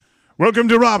Welcome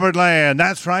to Robert Land.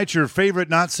 That's right, your favorite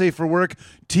not safe for work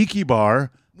tiki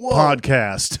bar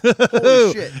podcast.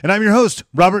 Holy shit. And I'm your host,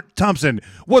 Robert Thompson.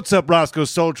 What's up, Roscoe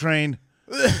Soul Train?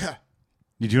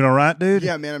 You doing all right, dude?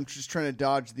 Yeah, man, I'm just trying to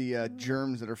dodge the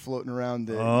germs that are floating around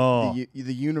the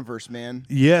universe, man.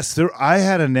 Yes, I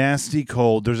had a nasty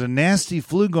cold. There's a nasty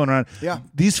flu going around. Yeah.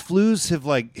 These flus have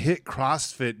hit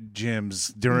CrossFit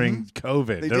gyms during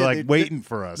COVID. They're waiting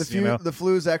for us. The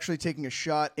flu is actually taking a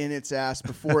shot in its ass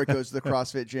before it goes to the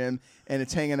CrossFit gym, and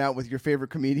it's hanging out with your favorite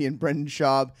comedian, Brendan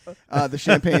Schaub, the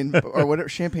Champagne or whatever,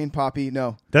 Champagne Poppy.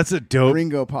 No, that's a dope.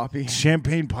 Ringo Poppy.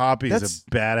 Champagne Poppy is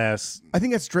a badass. I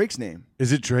think that's Drake's name.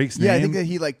 Is it Drake's name? Yeah, I think that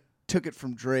he took it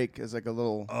from Drake as a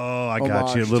little. Oh, I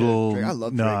got you. A little Drake. I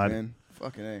love nod. Drake, man.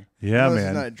 Fucking A. Yeah, man. This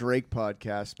is not a Drake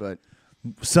podcast, but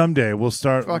someday we'll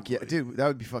start. Fuck yeah, dude, that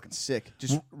would be fucking sick.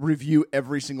 Just review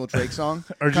every single Drake song,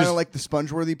 or kind of like the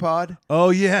Spongeworthy pod. Oh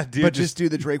yeah, dude. But just do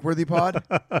the Drakeworthy pod,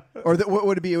 or what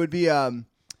would it be? It would be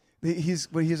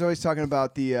he's always talking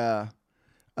about the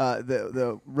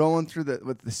rolling through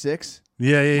with the six.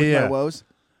 Yeah. My woes.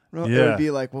 Yeah. It would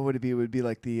be like, what would it be? It would be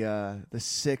like the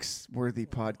Six Worthy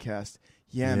podcast.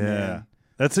 Yeah, man.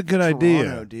 That's a good Toronto,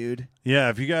 idea, dude. Yeah,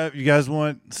 if you guys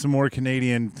want some more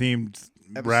Canadian themed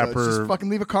rapper, just fucking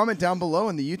leave a comment down below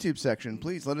in the YouTube section.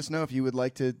 Please let us know if you would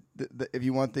like to, if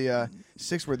you want the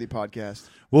Six Worthy podcast.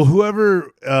 Well, whoever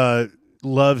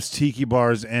loves tiki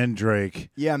bars and Drake,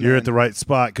 yeah, man. You're at the right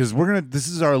spot because this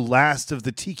is our last of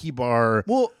the tiki bar.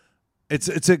 Well, it's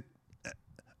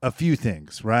a few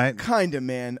things, right? Kinda,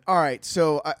 man. All right,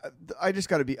 so I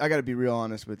gotta be real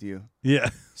honest with you. Yeah.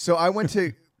 So I went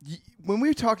to when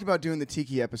we talked about doing the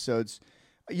tiki episodes.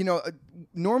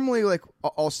 Normally,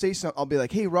 I'll say something. I'll be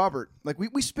like, "Hey, Robert,"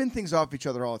 we spin things off each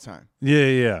other all the time.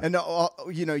 Yeah. And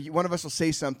one of us will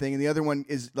say something, and the other one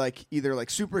is either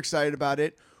super excited about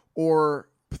it or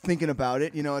thinking about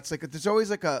it. It's there's always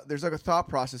a thought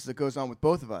process that goes on with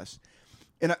both of us.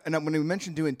 And when we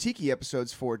mentioned doing tiki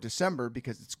episodes for December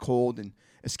because it's cold and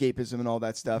escapism and all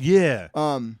that stuff, yeah.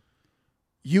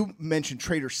 You mentioned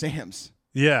Trader Sam's,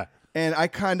 yeah, and I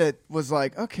kind of was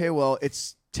like, okay, well,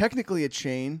 it's technically a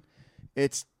chain,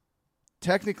 it's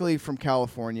technically from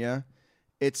California,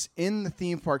 it's in the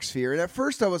theme park sphere, and at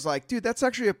first I was like, dude, that's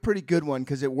actually a pretty good one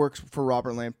because it works for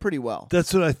Robert Land pretty well.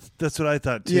 That's what I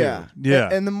thought too. Yeah.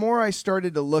 And the more I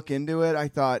started to look into it, I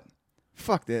thought,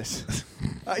 fuck this.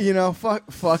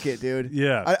 Fuck it, dude.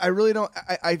 Yeah. I really don't.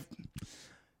 I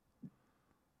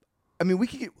mean,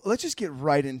 let's just get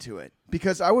right into it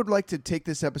because I would like to take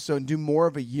this episode and do more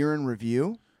of a year in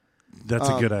review. That's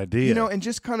a good idea. And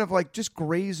just kind of just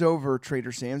graze over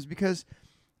Trader Sam's because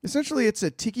essentially it's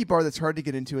a tiki bar that's hard to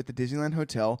get into at the Disneyland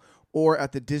Hotel or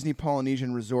at the Disney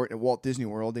Polynesian Resort at Walt Disney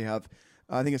World. They have,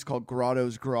 I think it's called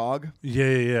Grotto's Grog.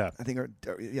 Yeah. I think,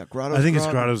 Grotto's Grog. I think it's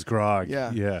Grotto's Grog.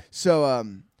 Yeah. So,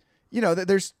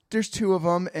 there's two of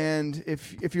them, and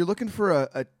if you're looking for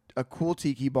a cool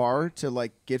tiki bar to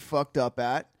get fucked up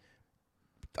at,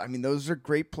 I mean, those are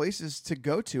great places to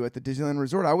go to at the Disneyland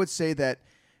Resort. I would say that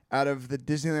out of the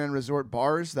Disneyland Resort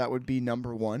bars, that would be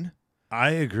number one.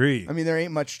 I agree. I mean, there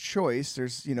ain't much choice.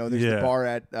 There's the bar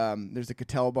at there's the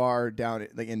Cattell bar down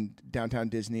in downtown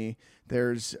Disney.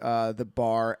 There's the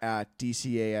bar at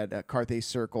DCA at Carthay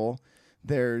Circle.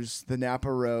 There's the Napa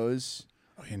Rose.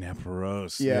 Oh, yeah, Napa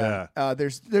Rose. Yeah.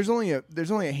 There's only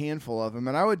a handful of them,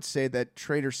 and I would say that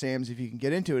Trader Sam's, if you can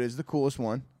get into it, is the coolest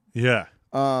one. Yeah.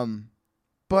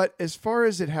 But as far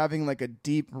as it having a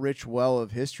deep, rich well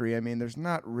of history, I mean, there's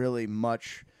not really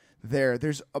much there.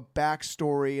 There's a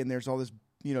backstory, and there's all this,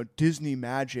 Disney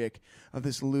magic of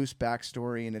this loose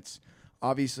backstory, and it's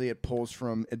obviously it pulls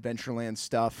from Adventureland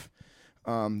stuff,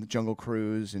 the Jungle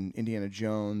Cruise and Indiana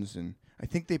Jones, and I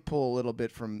think they pull a little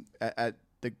bit from at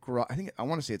the I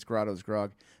want to say it's Grotto's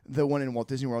Grog, the one in Walt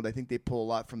Disney World. I think they pull a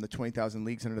lot from the 20,000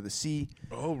 Leagues Under the Sea.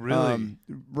 Oh, really?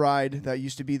 Ride that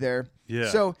used to be there. Yeah.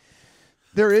 So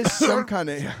there is some kind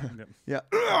of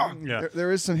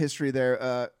there is some history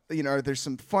there. There's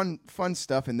some fun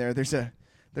stuff in there. There's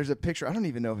a picture. I don't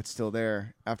even know if it's still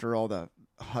there after all the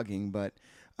hugging, but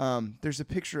there's a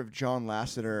picture of John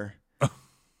Lasseter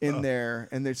in there,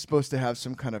 and they're supposed to have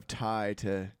some kind of tie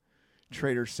to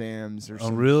Trader Sam's or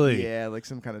something. Oh, really? Yeah,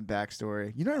 some kind of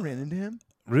backstory. I ran into him.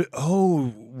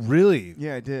 Oh, really?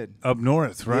 Yeah, I did. Up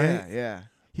north, right? Yeah.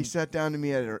 He sat down to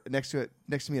me next to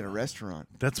me at a restaurant.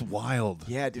 That's wild.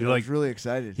 Yeah, dude. I was really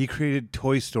excited. He created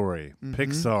Toy Story,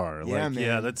 Pixar. Yeah, man.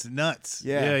 Yeah, that's nuts.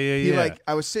 Yeah. He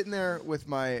I was sitting there with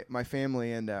my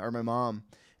family and or my mom,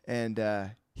 and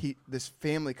this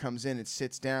family comes in and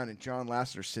sits down, and John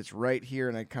Lasseter sits right here,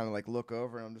 and I kind of look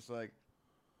over, and I'm just like,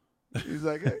 He's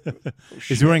like, hey, oh,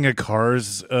 Is he wearing a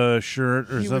Cars shirt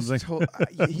or something?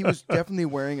 He was definitely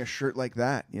wearing a shirt like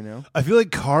that, you know? I feel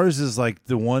like Cars is like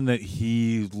the one that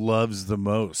he loves the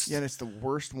most. Yeah, and it's the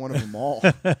worst one of them all.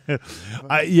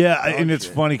 And it's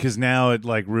funny because now it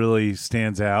like really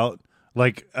stands out.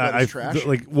 Like trash?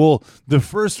 The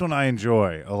first one I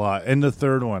enjoy a lot, and the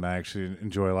third one I actually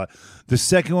enjoy a lot. The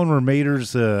second one where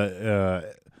Mater's an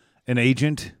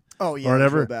agent. Oh yeah, or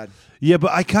whatever. Real bad. Yeah,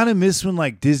 but I kind of miss when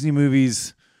like Disney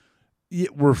movies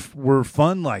were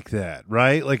fun like that,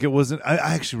 right? Like it wasn't. I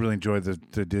actually really enjoyed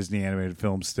the Disney animated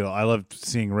films. Still, I loved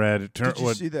seeing Red. Did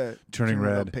you see the Turning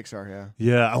Red? Pixar, yeah.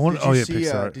 Yeah, I want.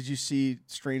 Pixar. Did you see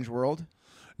Strange World?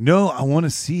 No, I want to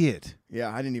see it. Yeah,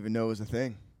 I didn't even know it was a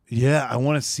thing. Yeah, I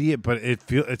want to see it, but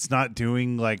it's not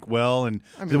doing like well, and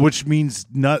which means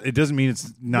not. It doesn't mean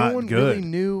it's not no one good. Really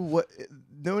knew what.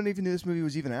 No one even knew this movie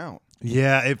was even out.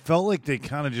 Yeah, it felt like they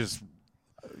kind of just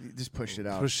pushed it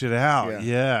out. Pushed it out.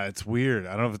 Yeah, it's weird.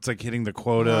 I don't know if it's like hitting the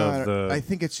quota of the. I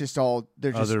think it's just all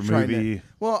they're just other trying movie. To,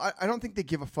 well, I don't think they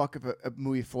give a fuck if a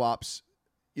movie flops,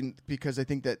 because I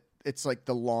think that it's like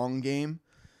the long game,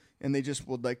 and they just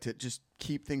would like to just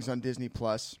keep things on Disney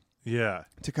Plus. Yeah.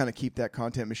 To kind of keep that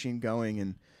content machine going,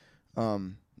 and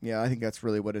yeah, I think that's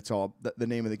really what it's all. The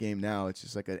name of the game now. It's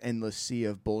just like an endless sea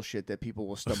of bullshit that people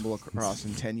will stumble across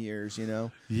in 10 years. You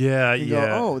know. Yeah. You go,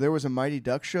 oh, there was a Mighty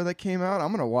Ducks show that came out.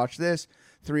 I'm gonna watch this.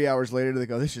 3 hours later, they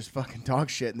go, this is fucking dog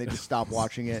shit, and they just stop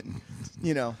watching it. And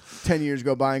 10 years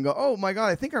go by and go, oh my god,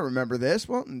 I think I remember this.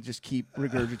 Well, and just keep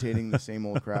regurgitating the same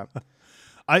old crap.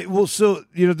 So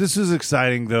this is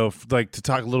exciting though. Like to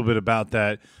talk a little bit about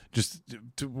that. Just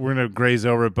we're gonna graze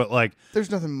over it, but like, there's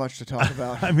nothing much to talk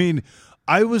about. I mean,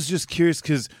 I was just curious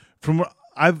because from where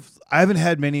I haven't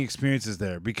had many experiences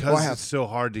there because it's so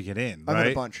hard to get in. I've right?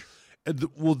 had a bunch.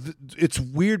 It's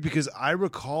weird because I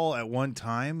recall at one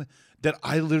time that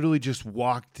I literally just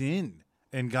walked in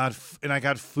and I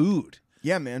got food.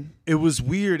 Yeah, man. It was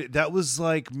weird. That was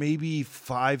like maybe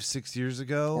 5-6 years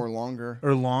ago, or longer,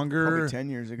 probably 10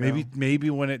 years ago. Maybe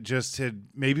when it just had.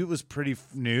 Maybe it was pretty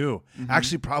new. Mm-hmm.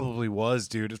 Actually, probably was,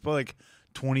 dude. It's probably like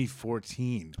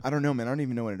 2014. I don't know, man. I don't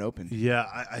even know when it opened. Yeah,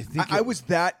 I think I was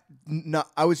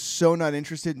I was so not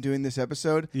interested in doing this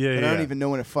episode. Yeah, that I don't even know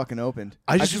when it fucking opened.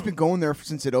 I've just been going there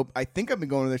since it opened. I think I've been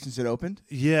going there since it opened.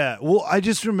 Yeah. Well, I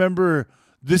just remember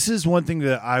this is one thing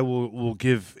that I will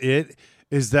give it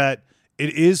is that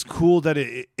it is cool that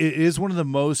it is one of the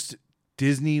most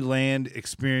Disneyland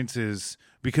experiences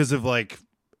because of like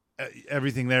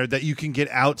everything there that you can get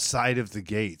outside of the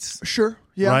gates. Sure.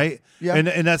 Yeah. Right? Yeah.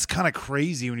 And that's kind of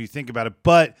crazy when you think about it.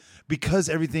 But because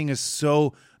everything is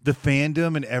so the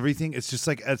fandom and everything, it's just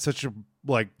like at such a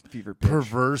like fever pitch,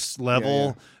 perverse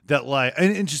level that like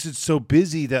and just it's so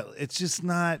busy that it's just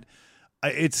not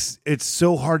it's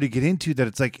so hard to get into that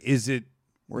it's like, is it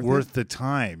worth the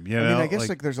time? I mean, I guess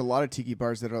like there's a lot of tiki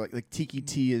bars that are like Tiki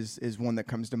Tea is one that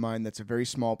comes to mind. That's a very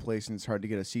small place and it's hard to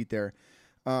get a seat there.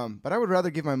 But I would rather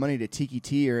give my money to Tiki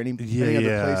Tea or any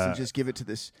other place than just give it to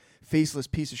this faceless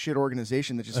piece of shit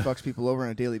organization that just fucks people over on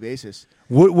a daily basis.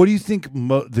 What do you think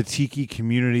the Tiki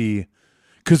community?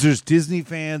 Because there's Disney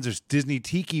fans, there's Disney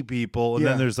Tiki people, and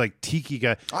then there's like Tiki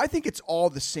guys. I think it's all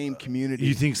the same community.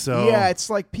 You think so? Yeah, it's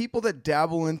like people that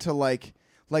dabble into like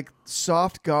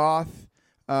soft goth,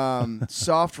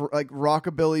 soft like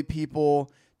rockabilly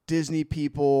people, Disney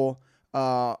people.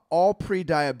 All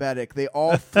pre-diabetic. They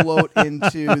all float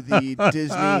into the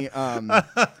Disney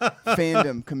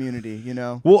fandom community, you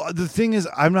know? Well, the thing is,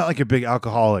 I'm not like a big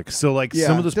alcoholic. So, like,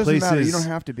 some of those places... matter. You don't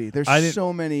have to be. There's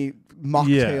so many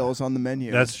mocktails on the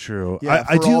menu. That's true. Yeah,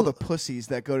 I do all the pussies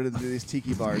that go to these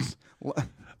tiki bars.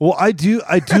 Well, I do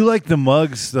like the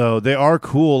mugs though. They are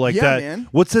cool, like that. Man.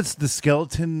 What's that? The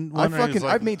skeleton one?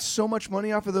 I've made so much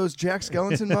money off of those Jack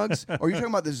Skellington mugs. Or you're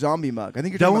talking about the zombie mug? I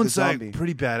think you're that talking one's about the zombie. Like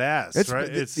pretty badass,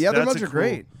 right? The other mugs are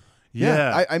great.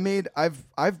 Yeah,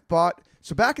 I've bought.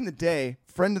 So back in the day,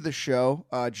 friend of the show,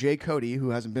 Jay Cody,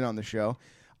 who hasn't been on the show,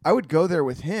 I would go there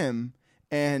with him,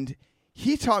 and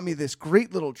he taught me this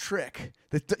great little trick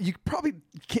that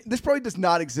this probably does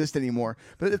not exist anymore.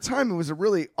 But at the time, it was a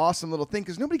really awesome little thing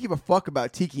because nobody gave a fuck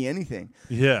about Tiki anything.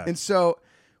 Yeah. And so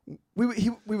we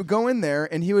would go in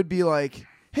there, and he would be like,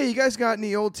 "Hey, you guys got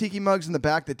any old Tiki mugs in the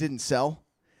back that didn't sell?"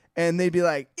 And they'd be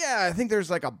like, "Yeah, I think there's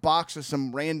like a box of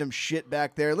some random shit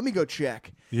back there. Let me go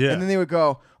check." Yeah. And then they would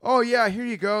go, "Oh yeah, here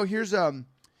you go. Here's a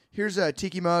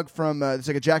Tiki mug from it's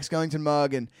like a Jack Skellington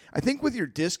mug, and I think with your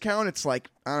discount, it's like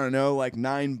I don't know, like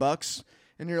 $9."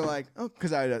 And you're like, "Oh,"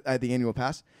 because I had the annual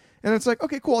pass, and it's like,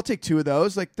 "Okay, cool, I'll take 2 of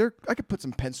those. Like, I could put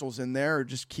some pencils in there or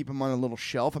just keep them on a little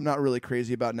shelf. I'm not really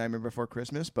crazy about Nightmare Before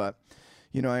Christmas, but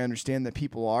I understand that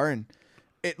people are, and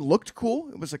it looked cool.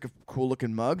 It was like a cool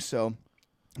looking mug. So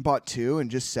I bought 2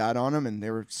 and just sat on them, and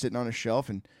they were sitting on a shelf.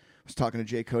 And I was talking to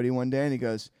Jay Cody one day, and he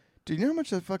goes, "Dude, you know how much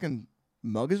that fucking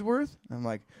mug is worth?" And I'm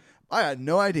like, "I had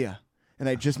no idea." And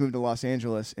I just moved to Los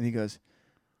Angeles, and he goes,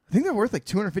 "I think they're worth like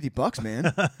 $250,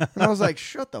 man." And I was like,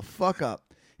 "Shut the fuck up."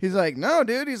 He's like, "No,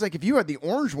 dude." He's like, "If you had the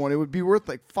orange one, it would be worth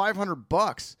like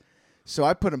 $500." So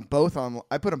I put them both on.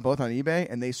 I put them both on eBay,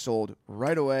 and they sold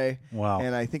right away. Wow.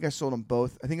 And I think I sold them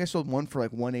both. I think I sold one for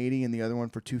like $180 and the other one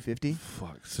for $250.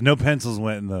 Fuck. So no pencils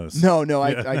went in those. No.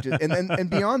 I just and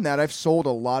beyond that, I've sold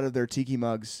a lot of their tiki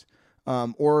mugs,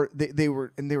 or they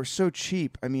were so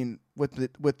cheap. I mean, with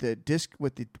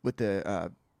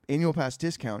the annual pass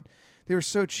discount, they were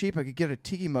so cheap. I could get a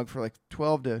tiki mug for like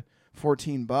 $12 to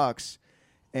 $14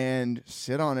 and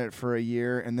sit on it for a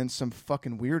year, and then some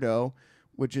fucking weirdo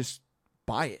would just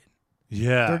buy it.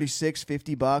 Yeah. $36,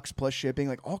 $50 plus shipping.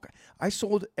 Like, I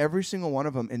sold every single one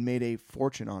of them and made a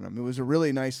fortune on them. It was a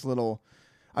really nice little.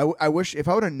 I wish if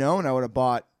I would have known, I would have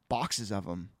bought boxes of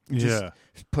them. Just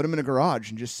put them in a garage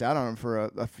and just sat on them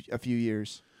for a few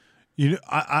years. You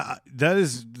know,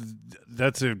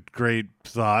 that's a great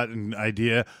thought and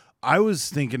idea. I was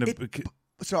thinking of.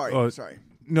 Sorry.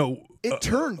 No, it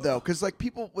turned though, because like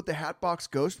people with the Hatbox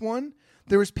Ghost one,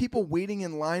 there was people waiting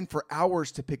in line for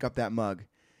hours to pick up that mug,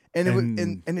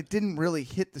 and it didn't really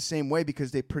hit the same way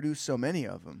because they produced so many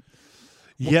of them.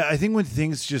 Yeah, I think when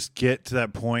things just get to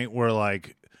that point where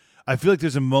like, I feel like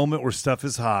there's a moment where stuff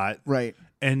is hot, right,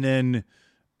 and then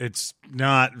it's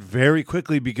not very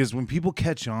quickly, because when people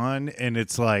catch on and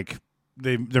it's like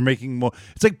they're making more,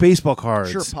 it's like baseball cards.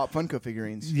 Sure, Pop Funko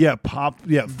figurines. Yeah,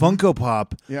 Funko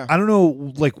Pop. Yeah. I don't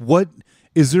know, like, what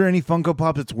is there any Funko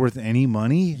Pop that's worth any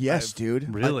money? Yes,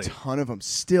 dude. Really? A ton of them.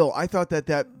 Still, I thought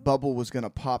that bubble was going to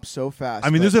pop so fast. I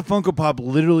mean, there's a Funko Pop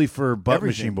literally for Butt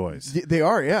everything. Machine Boys. They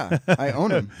are, yeah. I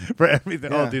own them. For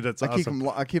everything. Yeah. Oh, dude, that's awesome.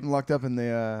 I keep them locked up in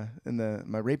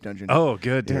my rape dungeon. Oh,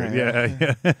 good, dude.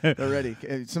 Yeah. They're ready.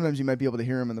 Sometimes you might be able to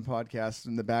hear them in the podcast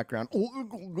in the background.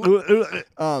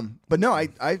 But no,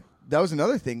 that was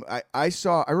another thing. I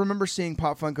remember seeing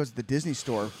Pop Funkos at the Disney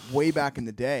store way back in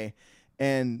the day,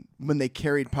 and when they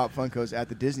carried Pop Funkos at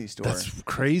the Disney store. That's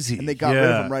crazy. And they got rid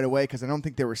of them right away because I don't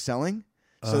think they were selling.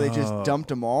 So they just dumped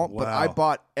them all. Wow. But I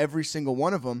bought every single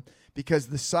one of them because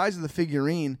the size of the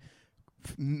figurine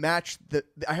matched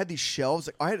I had these shelves.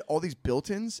 I had all these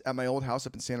built-ins at my old house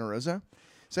up in Santa Rosa.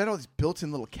 So I had all these built-in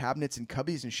little cabinets and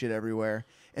cubbies and shit everywhere.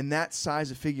 And that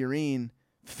size of figurine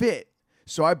fit.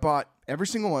 So I bought every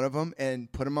single one of them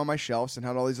and put them on my shelves and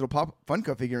had all these little Pop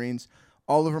Funko figurines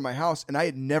all over my house. And I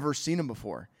had never seen them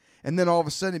before. And then all of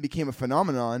a sudden it became a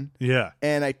phenomenon. Yeah.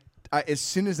 And I as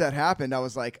soon as that happened, I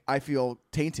was like, I feel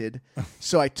tainted.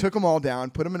 So I took them all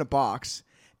down, put them in a box.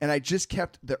 And I just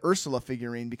kept the Ursula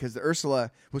figurine because the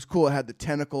Ursula was cool. It had the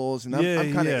tentacles, and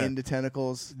I'm kind of into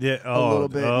tentacles a little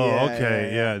bit. Oh,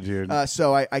 okay. Yeah, dude.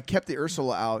 So I kept the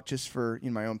Ursula out just for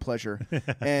my own pleasure.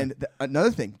 And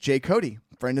another thing, Jay Cody,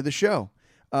 friend of the show,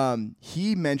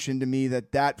 he mentioned to me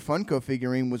that Funko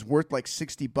figurine was worth like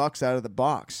 $60 out of the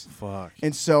box. Fuck.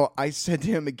 And so I said to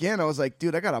him again, I was like,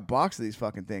 dude, I got a box of these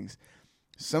fucking things.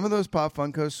 Some of those Pop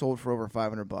Funkos sold for over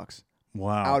 $500.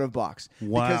 Wow. Out of box.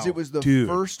 Wow. Because it was the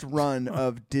first run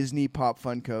of Disney Pop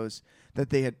Funkos that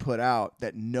they had put out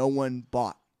that no one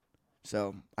bought.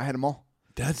 So I had them all.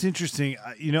 That's interesting.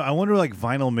 I wonder like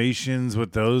Vinylmations,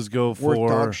 what those go for.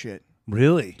 Worth dog shit.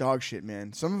 Really? Dog shit,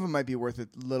 man. Some of them might be worth a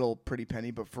little pretty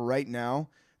penny, but for right now,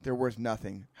 they're worth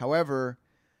nothing. However,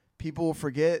 people will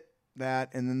forget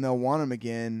that, and then they'll want them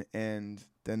again, and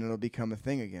then it'll become a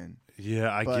thing again.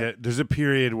 Yeah, there's a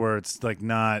period where it's like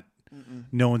not...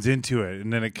 No one's into it,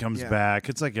 and then it comes back.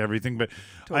 It's like everything, but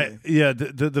totally.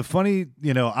 The funny,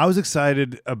 I was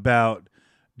excited about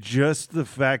just the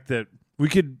fact that we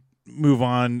could move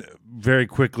on very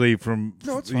quickly from,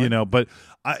 but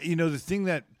the thing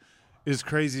that is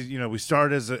crazy, we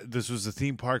started this was a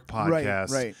theme park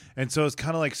podcast, right. And so it's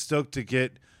kind of like stoked to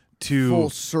get to full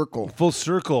circle,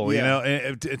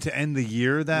 and to end the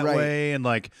year that way, and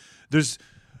like there's.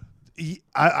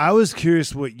 I was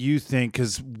curious what you think,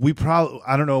 because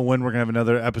I don't know when we're gonna have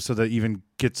another episode that even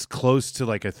gets close to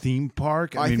like a theme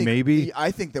park. I mean, maybe.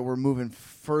 I think that we're moving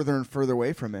further and further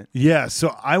away from it. Yeah.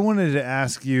 So I wanted to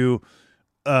ask you,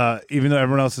 even though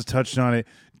everyone else has touched on it,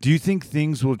 do you think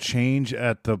things will change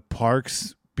at the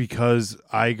parks because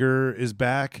Iger is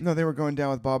back? No, they were going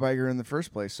down with Bob Iger in the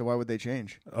first place, so why would they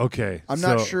change? Okay. I'm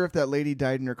not sure if that lady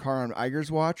died in her car on Iger's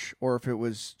watch or if it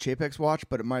was Chapek's watch,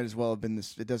 but it might as well have been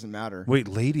this. It doesn't matter. Wait,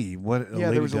 lady? What?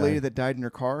 There was a lady that died in her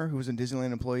car who was a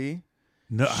Disneyland employee.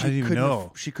 No, I didn't even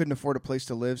know. She couldn't afford a place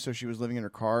to live, so she was living in her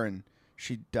car, and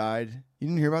She died. You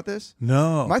didn't hear about this?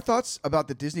 No. My thoughts about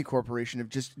the Disney Corporation of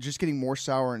just getting more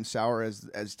sour and sour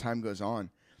as time goes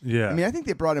on. Yeah. I mean, I think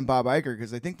they brought in Bob Iger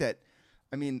because I think that,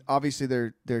 I mean, obviously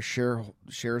their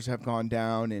shares have gone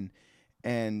down,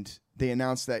 and they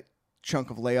announced that chunk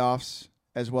of layoffs,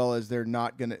 as well as they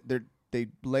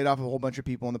laid off a whole bunch of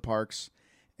people in the parks,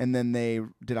 and then they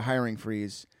did a hiring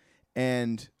freeze,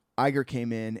 and Iger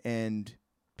came in and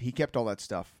he kept all that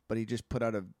stuff, but he just put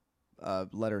out a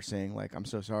letter saying like, "I'm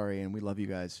so sorry, and we love you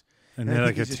guys." and I they had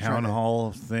think like a he's just town trying to-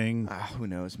 hall thing. Who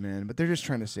knows, man? But they're just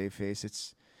trying to save face.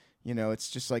 It's, it's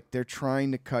just like they're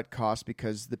trying to cut costs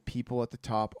because the people at the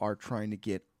top are trying to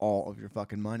get all of your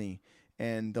fucking money,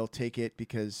 and they'll take it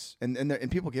because and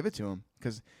people give it to them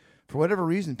because for whatever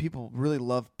reason people really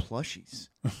love plushies.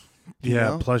 Yeah,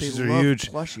 know? plushies They are love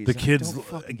huge. plushies, The and I kids, don't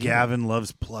fucking get Gavin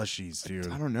loves plushies, it.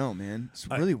 dude. I don't know, man. It's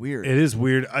really weird. It is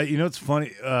weird. It's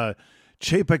funny.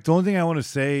 Chapek. The only thing I want to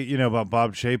say, about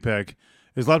Bob Chapek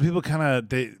is a lot of people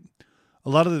a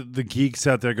lot of the geeks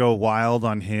out there go wild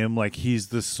on him, like he's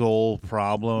the sole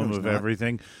problem No, he's of not.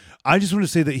 everything. I just want to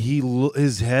say that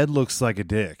his head looks like a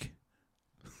dick.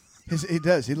 He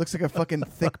does. He looks like a fucking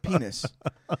thick penis.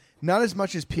 Not as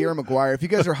much as Pierre Maguire. If you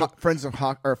guys are friends of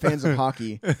or fans of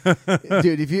hockey,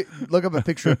 dude, if you look up a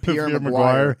picture of Pierre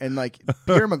Maguire and like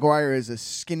Pierre Maguire is a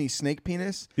skinny snake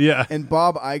penis, Yeah. and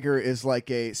Bob Iger is like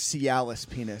a Cialis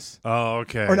penis. Oh,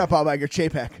 okay. Or not Bob Iger,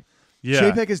 Chapek. Yeah.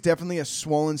 Chapek is definitely a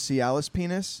swollen Cialis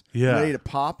penis. Yeah. Ready to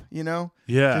pop, Yeah.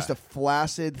 Just a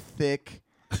flaccid, thick,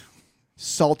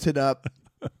 salted up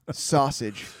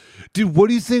sausage. Dude, what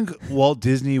do you think Walt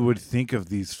Disney would think of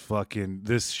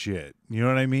this shit? You know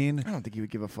what I mean? I don't think he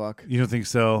would give a fuck. You don't think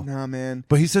so? Nah, man.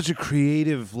 But he's such a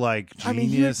creative, like, genius. I mean,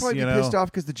 he would probably you be know? pissed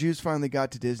off because the Jews finally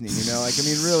got to Disney. Like, I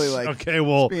mean, really, like, Okay,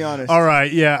 well, let's be honest. all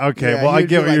right, yeah, okay. Yeah, well, I you'd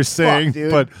get be what like, you're "Fuck, saying,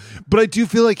 dude." but I do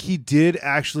feel like he did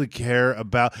actually care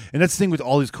about, and that's the thing with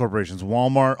all these corporations,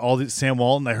 Walmart, all these. Sam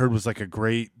Walton, I heard was like a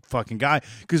great fucking guy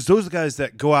because those are the guys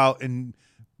that go out and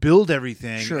build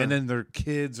everything, Sure. and then their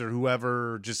kids or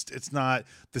whoever, just it's not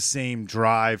the same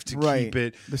drive to Right. keep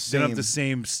it. The They don't have the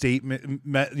same statement,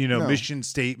 No. mission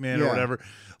statement or Yeah. whatever.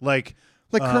 Like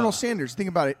Colonel Sanders. Think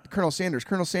about it. Colonel Sanders.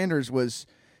 Colonel Sanders was,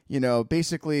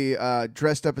 basically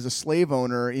dressed up as a slave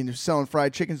owner and selling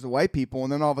fried chickens to white people,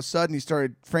 and then all of a sudden he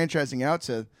started franchising out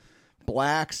to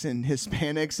blacks and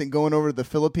Hispanics and going over to the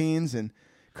Philippines. And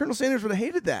Colonel Sanders would have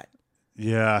hated that.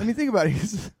 yeah. I mean, think about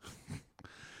it.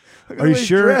 Look at Are the you way he's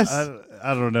sure? dressed.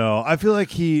 I don't know. I feel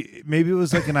like maybe it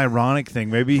was like an ironic thing.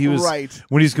 Maybe he was Right.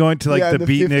 when he's going to like Yeah, the in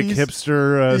the beatnik 50s.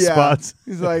 hipster Yeah. spots.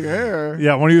 He's like, hey.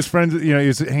 Yeah, when he was friends, he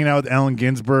was hanging out with Allen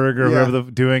Ginsberg or Yeah.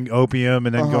 whoever, doing opium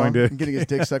and then going to and getting his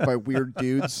dick sucked by weird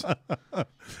dudes.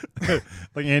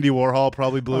 like Andy Warhol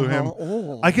probably blew him.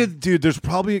 Oh. Dude. There's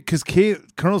probably because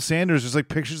Colonel Sanders. There's like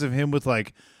pictures of him with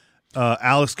like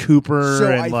Alice Cooper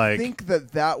So and I like think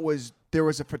there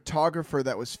was a photographer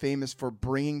that was famous for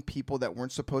bringing people that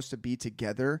weren't supposed to be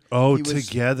together. Oh, He was-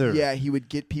 together. Yeah, he would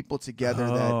get people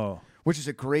together which is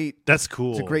a great. That's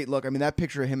cool. It's a great look. I mean, that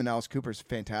picture of him and Alice Cooper is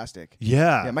fantastic.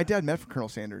 Yeah. Yeah, my dad met Colonel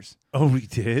Sanders. Oh, we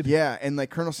did. Yeah, and like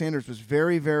Colonel Sanders was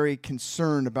very, very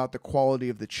concerned about the quality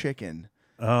of the chicken,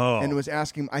 Oh. and was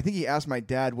asking. I think he asked my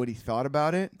dad what he thought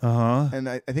about it, Uh huh. and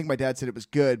I think my dad said it was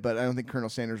good, but I don't think Colonel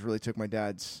Sanders really took my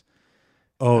dad's.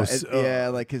 Oh,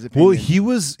 Like his opinion. well, he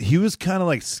was kind of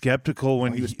like skeptical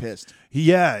when he was pissed.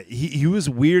 He was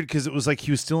weird because it was like he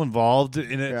was still involved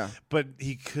in it, Yeah. but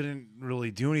he couldn't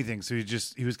really do anything. So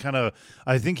he was kind of.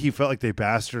 I think he felt like they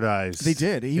bastardized. They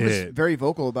did. He was it. very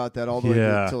vocal about that all the way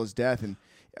Yeah. until his death. And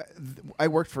I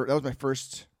worked for that was my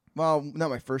first. Well,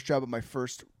 not my first job, but my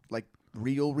first like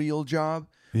real job.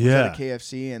 Was Yeah. at a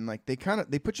KFC, and like they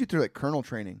put you through like Colonel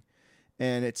training,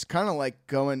 and it's kind of like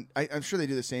going. I'm sure they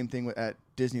do the same thing at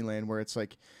Disneyland, where it's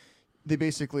like they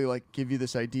basically like give you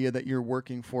this idea that you're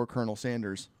working for Colonel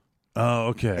Sanders. Oh,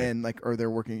 okay. And like, or you're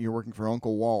working for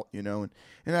Uncle Walt, and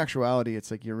in actuality,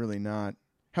 it's like you're really not.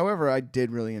 However, I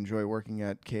did really enjoy working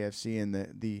at KFC, and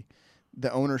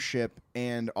the ownership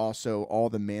and also all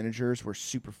the managers were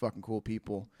super fucking cool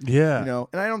people. yeah.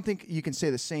 And I don't think you can say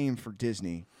the same for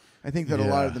Disney. I think that a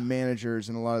lot of Yeah. the managers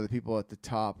and a lot of the people at the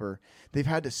top they've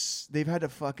had to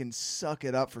fucking suck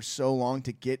it up for so long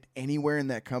to get anywhere in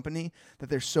that company that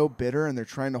they're so bitter and they're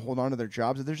trying to hold on to their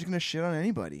jobs that they're just going to shit on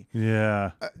anybody.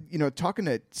 Yeah. Talking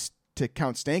to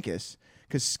Count Stankus,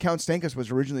 because Count Stankus was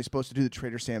originally supposed to do the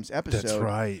Trader Sam's episode. That's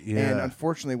right. Yeah. And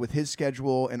unfortunately, with his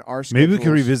schedule and our schedule, Maybe we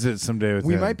can revisit it someday with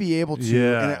we him. might be able to.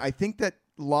 Yeah. And I think that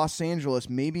Los Angeles,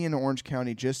 maybe in Orange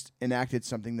County, just enacted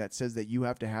something that says that you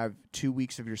have to have 2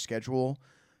 weeks of your schedule,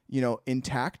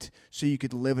 intact, so you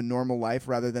could live a normal life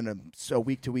rather than a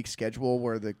week-to-week schedule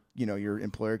where your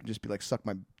employer can just be like, suck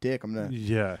my dick.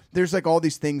 There's like all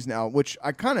these things now, which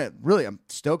I kind of really, I'm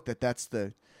stoked that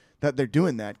that they're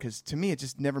doing that, because to me it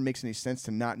just never makes any sense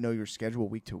to not know your schedule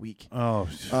week to week. Oh,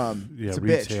 it's a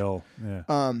retail. Bitch.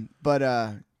 Yeah.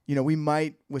 But we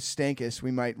might with Stankus,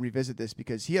 we might revisit this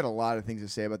because he had a lot of things to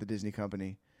say about the Disney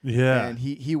company. Yeah, and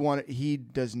he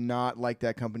does not like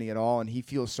that company at all, and he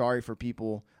feels sorry for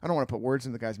people. I don't want to put words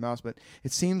in the guy's mouth, but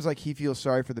it seems like he feels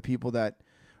sorry for the people that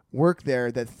work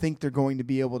there that think they're going to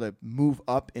be able to move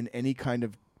up in any kind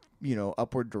of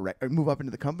upward direct or move up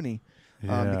into the company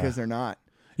because they're not.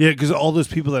 Yeah, because all those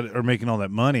people that are making all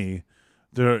that money,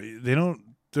 they don't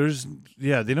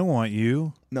want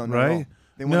you. No, right?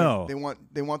 They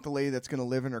want the lady that's going to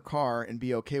live in her car and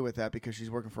be okay with that because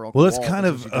she's working for Uncle Well, Walt,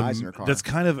 that's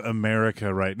kind of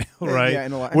America right now, right?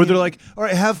 Yeah, where they're like, all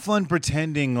right, have fun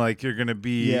pretending like you're going to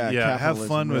be, have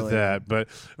fun with that,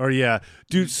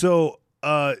 dude. So,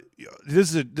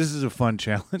 this is a fun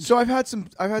challenge. So I've had some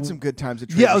good times at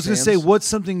Trader Sam's. Yeah, I was going to say, what's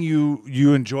something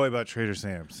you enjoy about Trader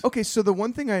Sam's? Okay, so the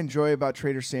one thing I enjoy about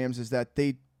Trader Sam's is that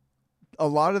a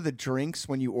lot of the drinks,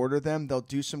 when you order them, they'll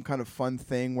do some kind of fun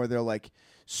thing where they'll like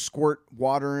squirt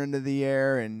water into the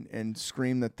air and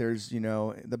scream that there's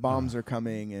the bombs are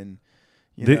coming and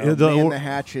man the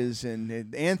hatches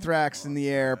and anthrax in the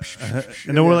air.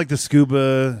 And then we're like the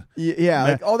scuba. Yeah,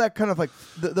 like all that kind of like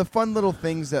the fun little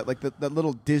things that like the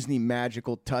little Disney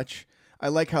magical touch. I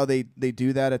like how they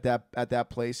do that at that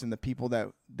place, and the people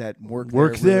that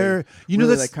work there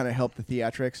really like kind of help the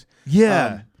theatrics.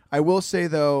 Yeah. I will say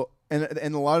though,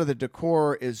 and a lot of the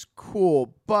decor is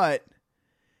cool, but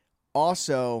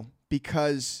also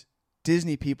because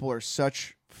Disney people are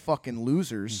such fucking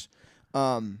losers,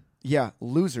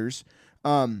 losers,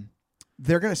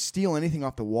 they're going to steal anything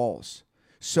off the walls.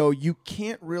 So you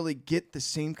can't really get the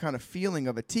same kind of feeling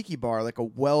of a tiki bar, like a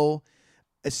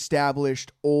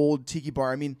well-established old tiki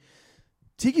bar. I mean,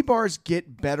 tiki bars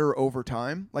get better over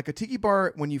time. Like a tiki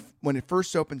bar, when it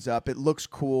first opens up, it looks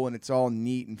cool and it's all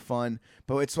neat and fun.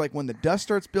 But it's like when the dust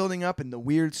starts building up and the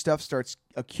weird stuff starts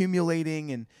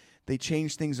accumulating, and they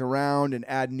change things around and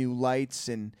add new lights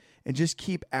and just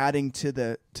keep adding to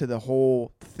the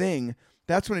whole thing.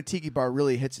 That's when a tiki bar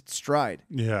really hits its stride.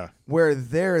 Yeah. Where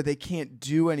they can't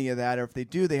do any of that, or if they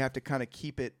do, they have to kind of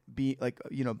keep it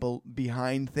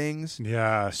behind things.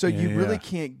 Yeah. So you really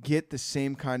can't get the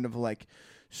same kind of like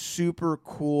super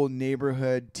cool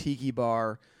neighborhood tiki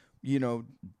bar,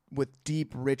 with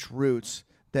deep, rich roots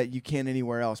that you can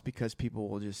anywhere else, because people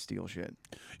will just steal shit.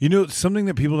 Something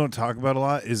that people don't talk about a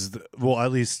lot is,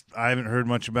 at least I haven't heard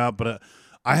much about, but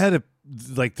I had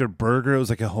their burger. It was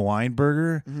like a Hawaiian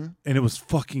burger, and it was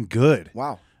fucking good.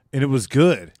 Wow. And it was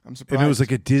good. I'm surprised. And it was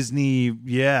like a Disney,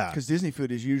 because Disney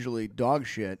food is usually dog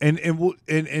shit.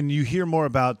 And you hear more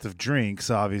about the drinks,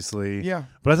 obviously. Yeah.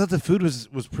 But I thought the food was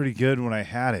pretty good when I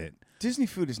had it. Disney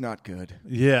food is not good.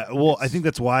 Yeah, well, I think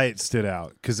that's why it stood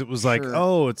out, because it was like,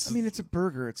 it's. I mean, it's a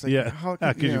burger. It's like how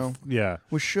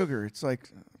with sugar. It's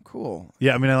like cool.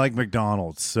 Yeah, I mean, I like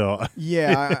McDonald's, so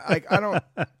yeah, I don't.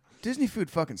 Disney food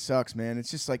fucking sucks, man.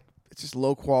 It's just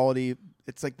low quality.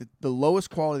 It's like the lowest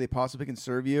quality they possibly can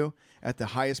serve you at the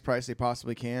highest price they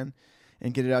possibly can,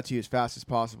 and get it out to you as fast as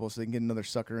possible so they can get another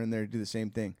sucker in there to do the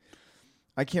same thing.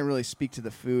 I can't really speak to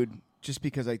the food just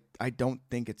because I don't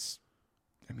think it's.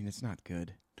 I mean, it's not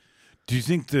good. Do you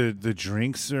think the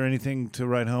drinks are anything to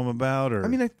write home about? Or I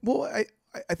mean, I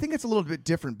think it's a little bit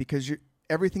different because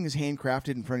everything is handcrafted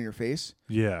in front of your face.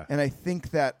 Yeah. And I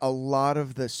think that a lot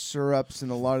of the syrups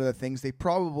and a lot of the things, they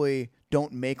probably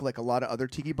don't make like a lot of other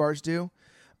tiki bars do.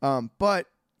 But,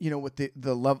 with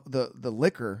the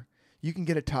liquor, you can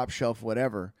get a top shelf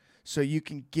whatever. So you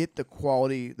can get the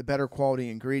better quality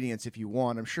ingredients if you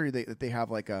want. I'm sure that they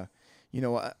have like a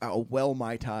well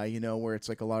Mai Tai, where it's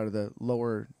like a lot of the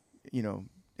lower,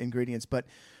 ingredients. But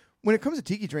when it comes to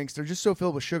tiki drinks, they're just so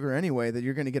filled with sugar anyway that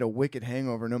you're going to get a wicked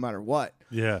hangover no matter what.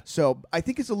 Yeah. So I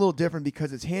think it's a little different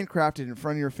because it's handcrafted in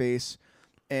front of your face,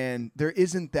 and there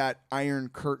isn't that iron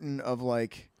curtain of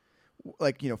like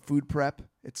food prep.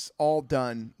 It's all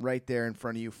done right there in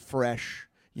front of you, fresh.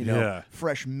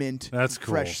 Fresh mint. That's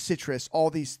cool. Fresh citrus. All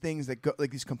these things that go,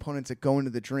 like these components that go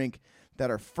into the drink, that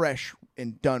are fresh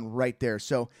and done right there.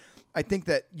 So I think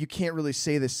that you can't really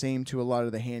say the same to a lot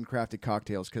of the handcrafted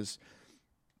cocktails because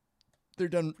they're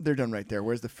done right there.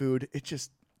 Whereas the food, it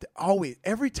just always,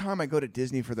 every time I go to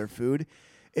Disney for their food,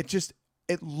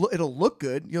 it'll look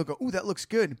good. You'll go, ooh, that looks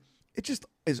good. It just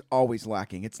is always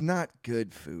lacking. It's not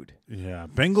good food. Yeah.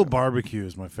 Bengal barbecue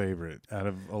is my favorite out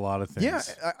of a lot of things. Yeah.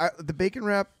 The bacon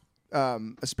wrap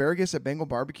asparagus at Bengal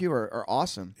Barbecue are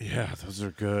awesome. Yeah, those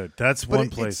are good. That's But one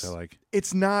place I it's- like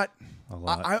It's not. a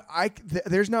lot.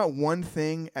 There's not one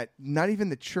thing not even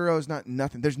the churros, not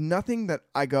nothing. There's nothing that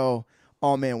I go,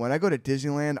 oh man, when I go to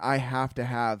Disneyland, I have to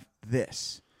have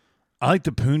this. I like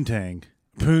the Poontang,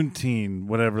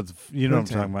 whatever. You know what I'm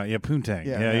Poontang. talking about. Yeah, Poontang.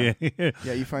 Yeah, Yeah.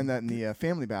 Yeah, you find that in the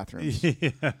family bathrooms.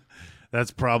 Yeah.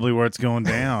 That's probably where it's going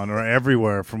down, or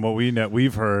everywhere from what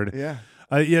we've heard. Yeah.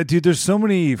 Yeah, dude. There's so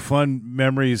many fun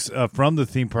memories from the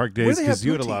theme park days they because have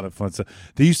you had a poutine? lot of fun stuff.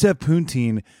 They used to have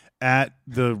Poontang at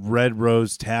the Red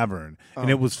Rose Tavern, and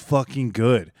it was fucking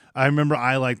good. I remember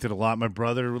I liked it a lot. My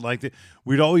brother liked it.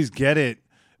 We'd always get it,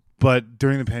 but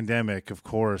during the pandemic, of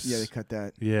course. Yeah, they cut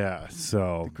that. Yeah.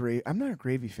 So. I'm not a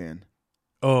gravy fan.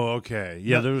 Oh, okay.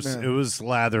 Yeah, No, it was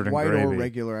lathered in White gravy. or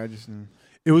regular, I just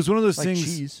It was one of those like things.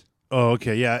 cheese. Oh,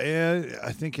 okay. Yeah,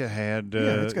 I think it had. Yeah,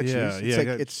 it's got yeah, cheese. Yeah,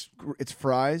 It's it's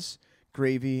fries,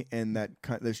 gravy, and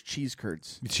there's cheese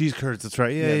curds. cheese curds. That's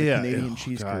right. Yeah, the yeah. Canadian Oh,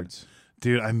 cheese God. curds.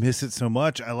 Dude, I miss it so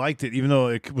much. I liked it, even though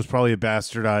it was probably a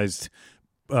bastardized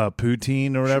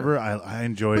poutine or whatever. I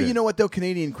enjoyed But it. you know what, though?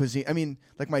 Canadian cuisine, I mean,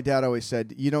 like my dad always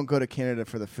said, you don't go to Canada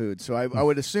for the food. So I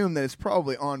would assume that it's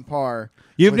probably on par.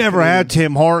 You've with never had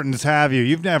Canadian. Tim Hortons, have you?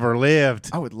 You've never lived.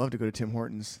 I would love to go to Tim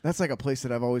Hortons. That's like a place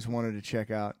that I've always wanted to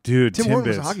check out. Dude, Tim Hortons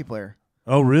was a Timbits. hockey player.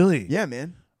 Oh, really? Yeah,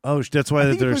 man. Oh, that's why I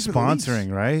think he they're plays for the Leafs.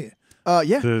 sponsoring, right?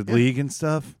 Yeah. The yeah. league and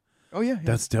stuff. Oh, yeah.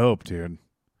 That's dope, dude.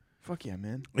 Fuck yeah,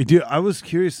 man. Dude, I was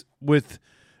curious with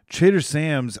Trader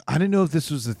Sam's. I didn't know if this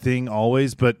was the thing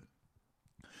always, but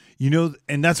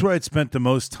and that's where I'd spent the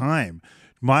most time.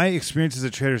 My experiences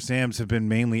at Trader Sam's have been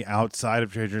mainly outside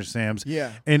of Trader Sam's.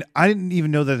 Yeah. And I didn't even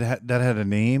know that that had a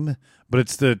name, but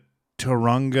it's the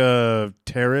Turunga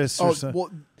Terrace or Oh, something.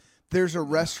 well, there's a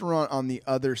restaurant on the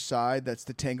other side that's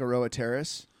the Tangaroa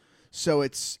Terrace. So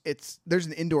there's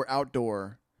an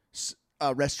indoor-outdoor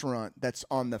restaurant that's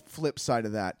on the flip side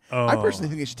of that. I Oh. personally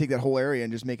think they should take that whole area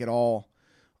and just make it all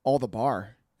the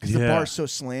bar. Because the Yeah. bar's so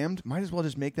slammed, might as well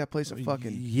just make that place a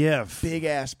fucking Yeah,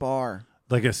 big-ass bar.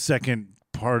 like a second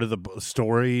part of the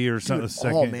story or something. Dude, A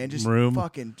second man, just room.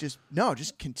 fucking just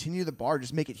continue the bar.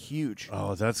 Just make it huge,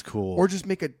 Oh, that's cool. or just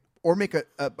make a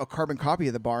carbon copy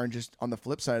of the bar and just on the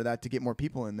flip side of that to get more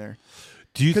people in there.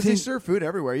 Do you Because they think? serve food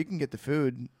everywhere. You can get the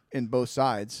food in both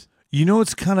sides. You know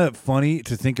what's kind of funny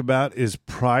to think about is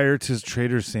prior to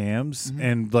Trader Sam's Mm-hmm.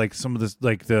 and like some of this,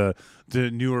 like the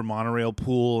newer monorail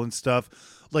pool and stuff.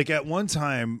 Like at one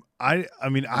time, I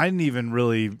mean, I didn't even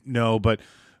really know, but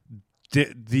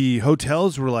the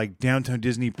hotels were like Downtown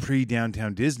Disney,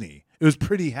 pre-Downtown Disney. It was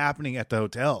pretty happening at the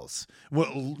hotels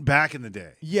back in the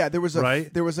day. Yeah, there was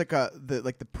Right? there was like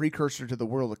the precursor to the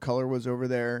World of Color was over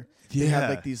there. They had Yeah.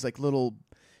 like these like little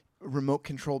remote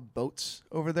controlled boats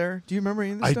over there. Do you remember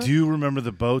any of this I stuff? do remember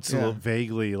the boats a Yeah. little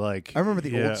vaguely. Like I remember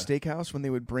the yeah. old steakhouse when they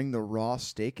would bring the raw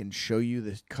steak and show you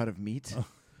the cut of meat.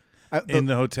 in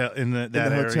the hotel in that in the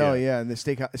area. hotel, yeah, in the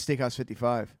Steakhouse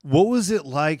 55. What was it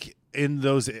like in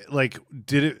those? Like,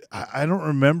 did it? I don't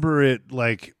remember it.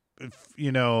 Like,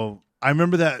 I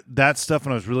remember that stuff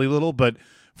when I was really little, but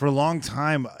for a long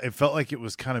time, it felt like it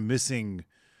was kind of missing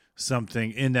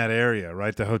something in that area,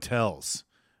 right? The hotels.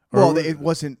 Well, it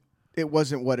wasn't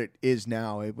what it is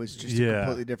now. It was just a Yeah.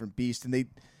 completely different beast, and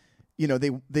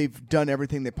they've done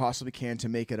everything they possibly can to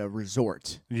make it a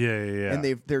resort. Yeah. And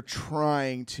they're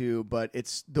trying to, but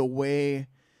it's the way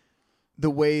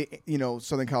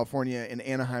Southern California and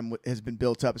Anaheim has been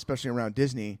built up, especially around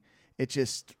Disney. It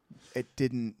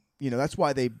didn't. That's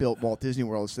why they built Walt Disney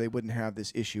World, so they wouldn't have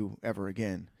this issue ever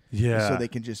again. Yeah. So they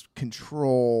can just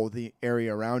control the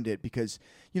area around it, because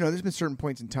there's been certain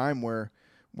points in time where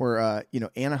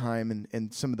Anaheim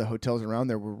and some of the hotels around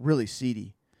there were really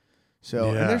seedy.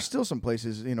 So Yeah. and there's still some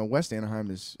places, West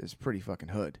Anaheim is pretty fucking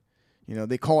hood.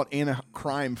 They call it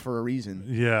crime for a reason.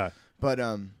 Yeah. But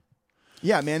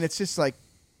yeah, man, it's just like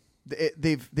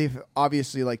they've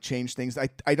obviously like changed things.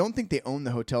 I don't think they owned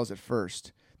the hotels at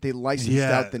first. They licensed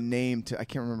Yeah. out the name to, I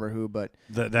can't remember who, but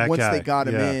That once guy. they got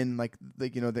him yeah. in,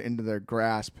 they're into their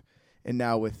grasp. And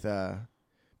now with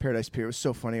Paradise Pier, it was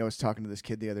so funny. I was talking to this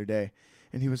kid the other day,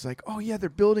 and he was like, "Oh yeah, they're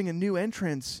building a new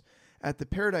entrance at the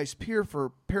Paradise Pier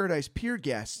for Paradise Pier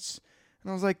guests."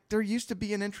 And I was like, "There used to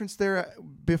be an entrance there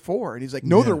before." And he's like,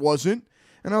 "No, Yeah. there wasn't."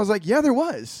 And I was like, "Yeah, there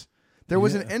was. There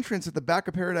was an Yeah. entrance at the back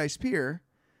of Paradise Pier,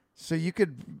 so you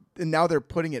could." And now they're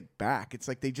putting it back. It's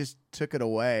like they just took it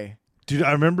away. Dude,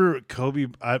 I remember Kobe.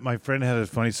 My friend had a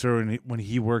funny story when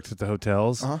he worked at the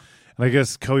hotels. Uh-huh. And I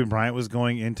guess Kobe Bryant was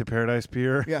going into Paradise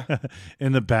Pier Yeah.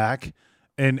 in the back.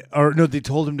 They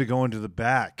told him to go into the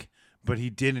back, but he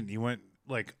didn't. He went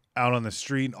like out on the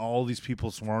street, and all these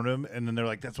people swarmed him, and then they're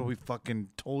like, "That's what we fucking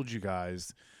told you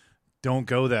guys. Don't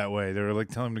go that way." They were like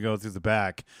telling him to go through the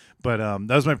back. But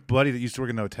that was my buddy that used to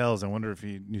work in hotels. I wonder if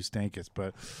he knew Stankus.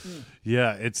 But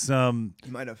yeah, it's You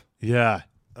might have. yeah.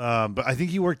 But I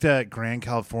think he worked at Grand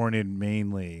California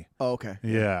mainly. Oh, okay.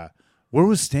 Yeah. Where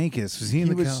was Stankus? Was he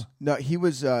in the No, he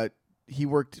was. He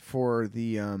worked for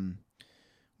the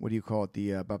what do you call it?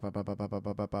 The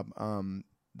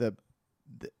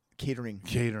the catering.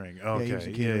 catering? Okay. Yeah, he was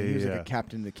a catering. He was like a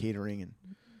captain of the catering, and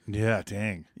Yeah,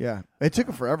 dang. yeah, it took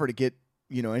him forever to get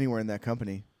anywhere in that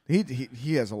company.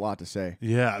 He has a lot to say.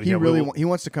 Yeah. He yeah, really he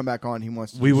wants to come back on. He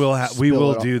wants. To we will we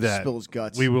will spill do it all- that. Spill his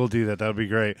guts. We will do that. That would be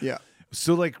great. Yeah.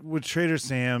 So, like with Trader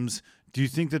Sam's, do you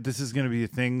think that this is going to be a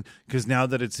thing? Because now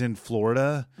that it's in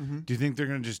Florida, do you think they're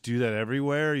going to just do that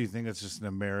everywhere? Or you think it's just an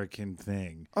American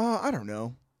thing? I don't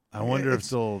know. I wonder if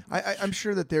they'll. I'm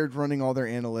sure that they're running all their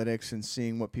analytics and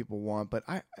seeing what people want, but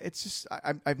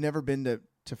I've never been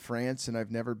to France, and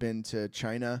I've never been to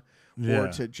China or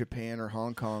to Japan or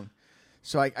Hong Kong,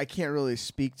 so I can't really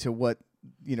speak to what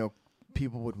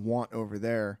people would want over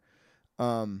there.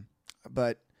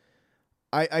 But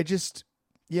I just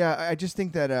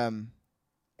think that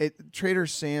Trader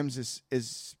Sam's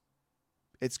is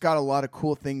it's got a lot of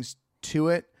cool things to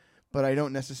it. But I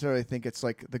don't necessarily think it's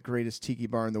like the greatest tiki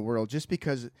bar in the world, just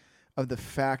because of the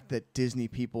fact that Disney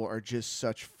people are just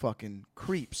such fucking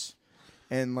creeps.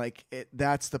 And like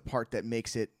that's the part that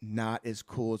makes it not as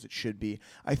cool as it should be.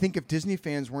 I think if Disney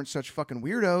fans weren't such fucking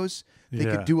weirdos, they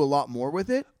could do a lot more with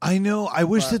it. I know. I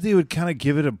wish that they would kind of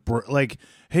give it a like,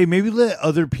 hey, maybe let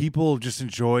other people just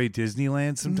enjoy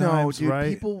Disneyland sometimes, no, dude,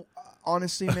 right? People,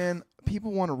 honestly, man.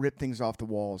 People want to rip things off the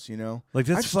walls, Like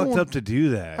that's fucked up to do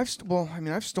that. I've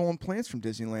stolen plants from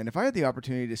Disneyland. If I had the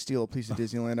opportunity to steal a piece of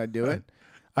Disneyland, I'd do it.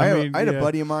 I had a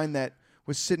buddy of mine that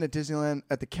was sitting at Disneyland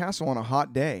at the castle on a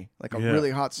hot day, like a really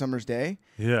hot summer's day,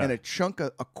 and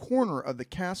a corner of the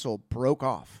castle broke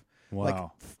off. Wow. Like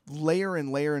layer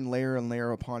and layer and layer and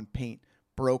layer upon paint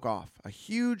broke off. A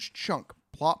huge chunk,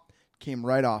 plop, came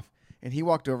right off. And he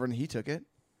walked over and he took it.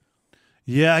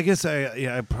 Yeah, I guess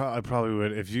I probably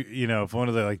would if if one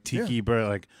of the like tiki bird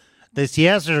like the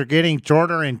siestas are getting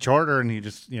shorter and shorter, and he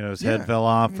just his head fell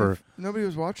off, or if nobody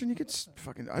was watching, you could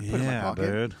fucking I'd put it in my pocket.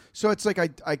 Dude. So it's like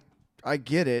I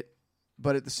get it,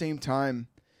 but at the same time,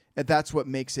 that's what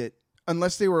makes it.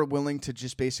 Unless they were willing to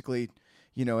just basically,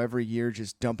 every year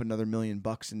just dump another $1 million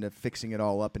into fixing it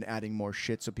all up and adding more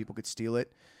shit so people could steal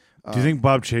it. Do you think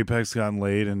Bob Chapek's gotten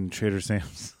laid in Trader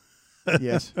Sam's?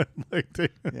 Yes.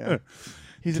 Yeah.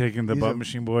 He's taking the Butt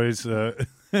Machine Boys.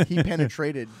 He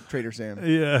penetrated Trader Sam.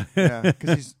 Yeah. Yeah.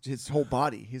 Because his whole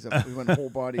body. He went whole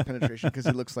body penetration because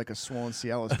he looks like a swollen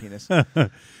Cialis penis.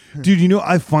 Dude,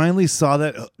 I finally saw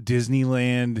that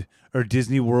Disneyland or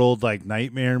Disney World like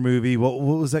nightmare movie. What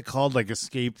was that called? Like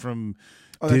Escape from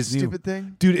Disney. That stupid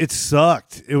thing? Dude, it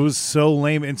sucked. It was so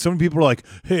lame. And some people are like,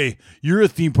 hey, you're a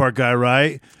theme park guy,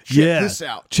 right? Check this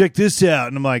out. Check this out.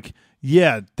 And I'm like,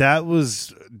 yeah, that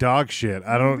was dog shit.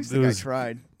 I don't. At least the guy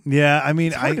tried. Yeah, I mean,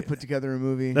 it's hard to put together a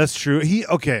movie. That's true.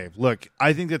 Look,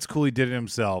 I think that's cool. He did it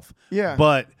himself. Yeah,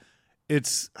 but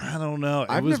I don't know.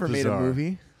 I've never made a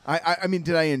movie. I mean,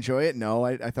 did I enjoy it? No,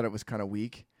 I thought it was kind of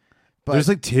weak. But there's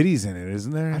like titties in it,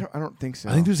 isn't there? I don't think so.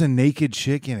 I think there's a naked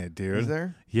chick in it, dude. Is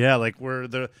there? Yeah, like where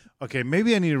okay,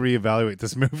 maybe I need to reevaluate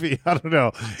this movie. I don't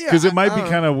know. Because it might be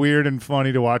kind of weird and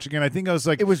funny to watch again. I think I was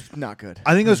like... It was not good.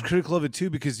 I think I was critical of it too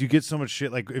because you get so much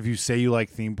shit. Like if you say you like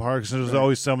theme parks, there's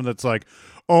always someone that's like,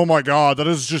 oh my God, that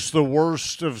is just the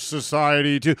worst of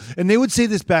society too. And they would say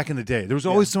this back in the day. There was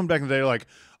always someone back in the day like,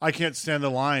 I can't stand the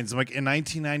lines. I'm like, in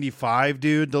 1995,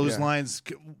 dude, those lines...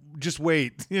 Just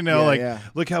wait,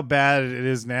 look how bad it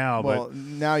is now. Well,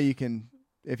 now you can,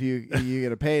 if you get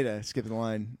to pay to skip the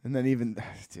line, and then even,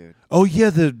 dude. Oh yeah,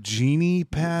 the Genie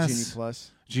Pass,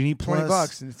 Genie Plus,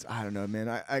 $20, and it's I don't know, man.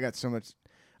 I got so much.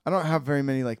 I don't have very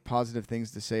many like positive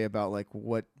things to say about like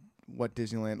what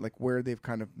Disneyland, like where they've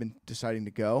kind of been deciding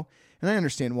to go, and I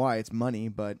understand why. It's money,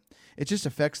 but it just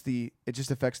affects the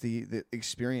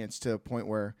experience to a point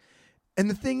where, and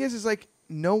the thing is like.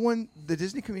 The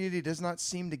Disney community does not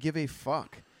seem to give a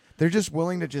fuck. They're just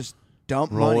willing to just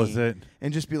dump roll money with it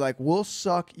and just be like, we'll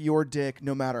suck your dick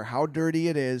no matter how dirty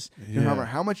it is, no matter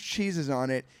how much cheese is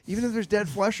on it, even if there's dead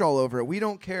flesh all over it. We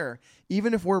don't care.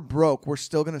 Even if we're broke, we're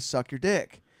still going to suck your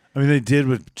dick. I mean, they did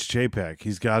with Chapek.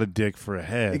 He's got a dick for a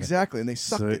head. Exactly, and they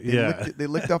sucked it. They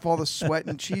licked up all the sweat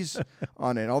and cheese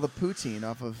on it, all the poutine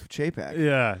off of Chapek.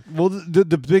 Yeah. Well,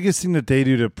 the biggest thing that they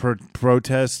do to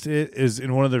protest it is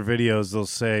in one of their videos, they'll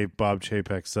say Bob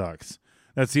Chapek sucks.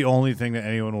 That's the only thing that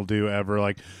anyone will do ever.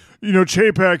 Like,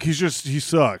 Chapek, he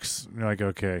sucks. And you're like,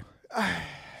 okay.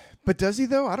 But does he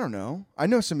though? I don't know. I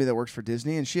know somebody that works for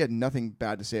Disney, and she had nothing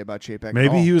bad to say about Chapek. at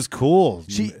Maybe all. he was cool.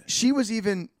 She was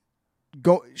even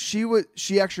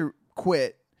She actually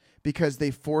quit because they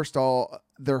forced her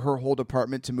whole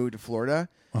department to move to Florida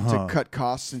to cut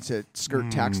costs and to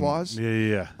skirt tax laws.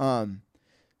 Yeah.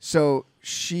 So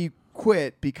she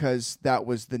quit because that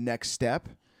was the next step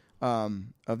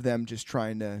of them just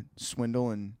trying to swindle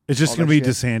and. It's just all gonna that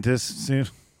be shit. DeSantis soon.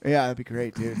 Yeah, that'd be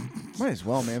great, dude. Might as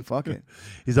well, man. Fuck it.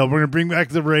 He's all, we're gonna bring back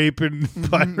the rape and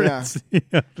pirates.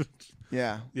 Yeah.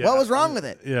 Yeah. Yeah. What was wrong with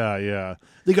it? Yeah.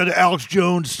 They got the Alex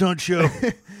Jones stunt show.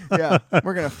 Yeah.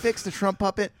 We're gonna fix the Trump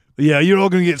puppet. Yeah, you're all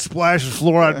gonna get splashed with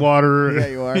fluoride water. Yeah,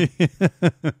 you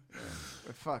are.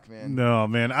 Fuck, man. No,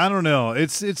 man, I don't know.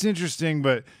 It's interesting,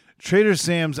 but Trader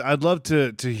Sam's, I'd love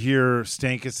to hear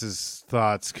Stankus's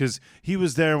thoughts because he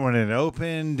was there when it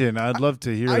opened, and I'd love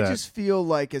to hear that. I just feel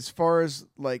like as far as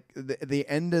like the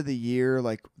end of the year,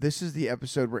 like this is the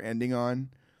episode we're ending on,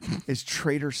 is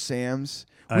Trader Sam's.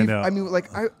 I know. I mean, like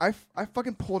I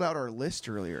fucking pulled out our list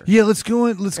earlier. Yeah, let's go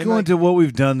in. Let's go like- into what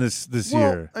we've done this Well,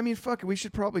 year. I mean, fuck it. We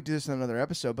should probably do this in another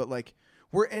episode. But like,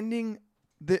 we're ending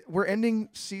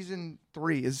season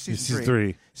 3. Is it Season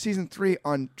 3. Season 3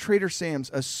 on Trader Sam's,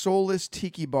 a soulless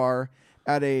tiki bar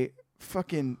at the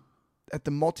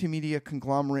multimedia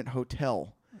conglomerate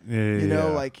hotel. Yeah, You know,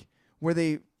 yeah. like where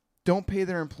they don't pay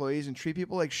their employees and treat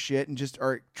people like shit and just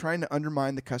are trying to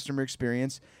undermine the customer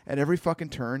experience at every fucking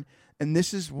turn. And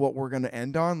this is what we're going to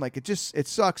end on. Like, it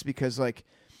sucks because like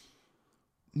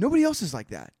nobody else is like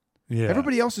that. Yeah.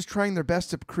 Everybody else is trying their best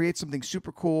to create something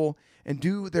super cool and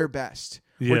do their best.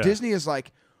 Where Yeah. Disney is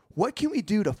like, what can we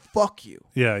do to fuck you?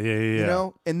 Yeah. You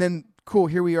know? And then cool,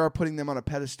 here we are putting them on a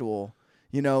pedestal.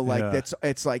 You know, like Yeah.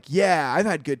 it's like, yeah, I've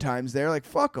had good times there. Like,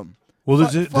 fuck them. Well,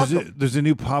 Fuck 'em. there's a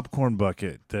new popcorn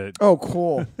bucket that. Oh,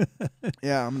 cool.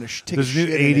 Yeah, I'm gonna take There's a a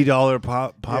new shit in it.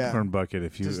 $80 popcorn bucket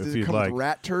if Does it you'd come like. with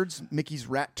rat turds? Mickey's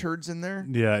rat turds in there?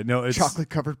 Yeah, no, it's Chocolate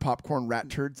covered popcorn rat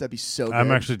turds. That'd be so good. I'm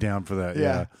actually down for that.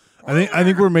 Yeah. Yeah. I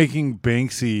think we're making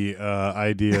Banksy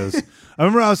ideas. I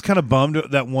remember I was kind of bummed at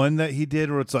that one that he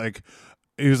did where it's like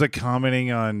he was like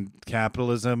commenting on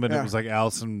capitalism and it Yeah. was like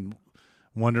Alice in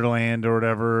Wonderland or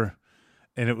whatever,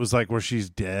 and it was like where she's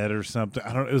dead or something.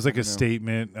 I don't. It was like a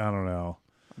statement. I don't know.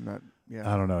 I'm not. Yeah,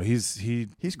 I don't know. He's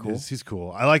cool. He's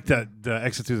cool. I like that the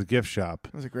exit through the gift shop.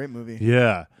 it was a great movie.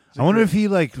 Yeah. I wonder if he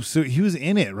he was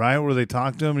in it, right? Where they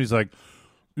talked to him and he's like,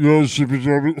 "Yeah,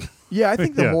 shippy." Yeah, I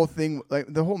think the Yeah. whole thing, like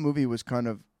the whole movie, was kind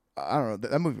of. I don't know.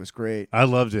 That movie was great. I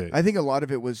loved it. I think a lot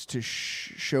of it was to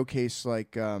showcase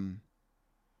like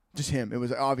just him. It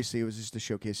was just to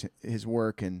showcase his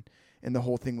work and the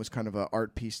whole thing was kind of an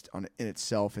art piece in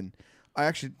itself. And I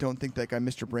actually don't think that guy,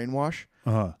 Mr. Brainwash.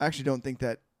 Uh-huh. I actually don't think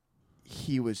that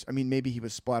he was. I mean, maybe he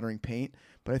was splattering paint,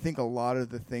 but I think a lot of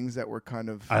the things that were kind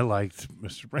of. I liked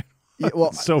Mr. Brain. Yeah,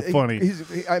 well, so funny.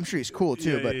 I'm sure he's cool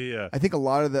too, Yeah, but yeah. I think a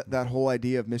lot of that whole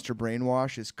idea of Mr.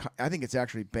 Brainwash is. I think it's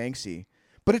actually Banksy,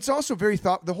 but it's also very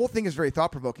thought. The whole thing is very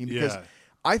thought provoking because Yeah.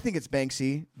 I think it's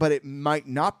Banksy, but it might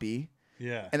not be,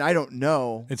 Yeah. and I don't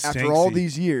know. It's after all Stanksy.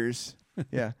 these years,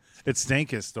 yeah, It's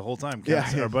Stankus the whole time. Yeah,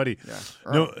 Our buddy. yeah.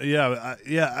 No,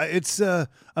 yeah. It's I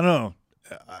don't know.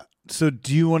 So,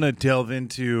 do you want to delve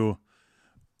into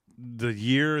the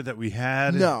year that we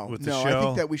had with the show? I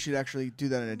think that we should actually do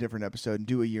that in a different episode and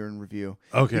do a year in review.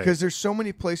 Okay. Because there's so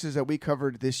many places that we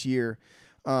covered this year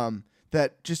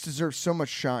that just deserve so much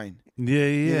shine. Yeah.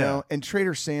 You know? And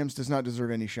Trader Sam's does not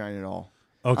deserve any shine at all.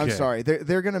 Okay. I'm sorry.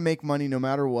 They're going to make money no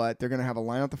matter what. They're going to have a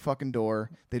line out the fucking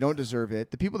door. They don't deserve it.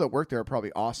 The people that work there are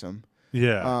probably awesome.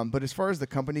 Yeah. But as far as the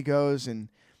company goes and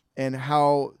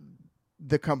how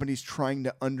the company's trying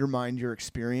to undermine your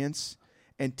experience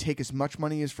and take as much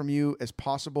money as from you as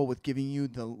possible with giving you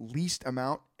the least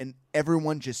amount, and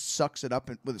everyone just sucks it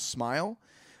up with a smile,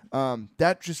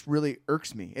 that just really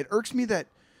irks me. It irks me that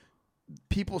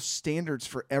people's standards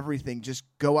for everything just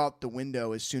go out the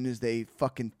window as soon as they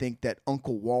fucking think that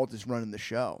Uncle Walt is running the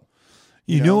show.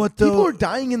 You know what, though? People are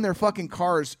dying in their fucking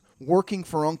cars working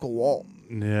for Uncle Walt,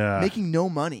 Yeah. making no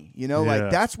money. You know, Yeah.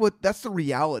 like that's the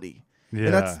reality. Yeah.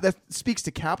 And that speaks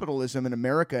to capitalism in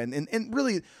America and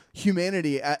really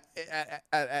humanity at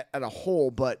a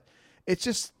whole. But it's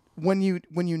just when you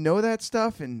know that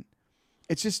stuff, and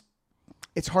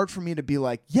it's hard for me to be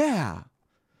like, yeah,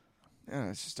 I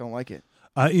just don't like it.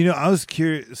 I was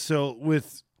curious. So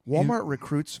with Walmart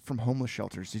recruits from homeless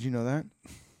shelters. Did you know that?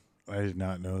 I did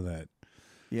not know that.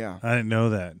 Yeah. I didn't know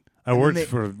that. I And then worked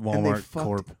for and they Walmart fucked-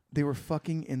 Corp. They were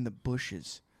fucking in the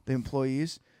bushes, the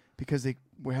employees, because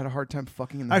we had a hard time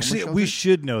fucking in the Actually, homeless we shelters.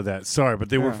 should know that. Sorry, but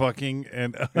they were Yeah. fucking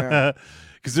and Yeah.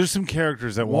 because there's some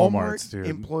characters at Walmart's, dude.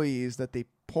 employees that they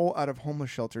pull out of homeless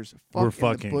shelters. We're In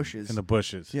fucking the bushes. in the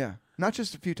bushes. Yeah, not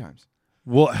just a few times.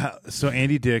 Well, so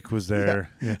Andy Dick was there.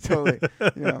 Yeah. Totally.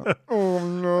 Yeah. Oh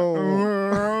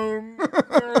no.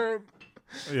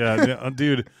 Yeah,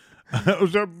 dude.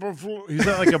 Was that Buffalo? He's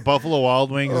at like a Buffalo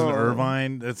Wild Wings in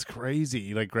Irvine. That's crazy.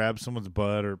 He like grabs someone's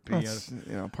butt or pee. That's,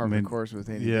 part of the course with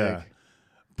Andy Dick.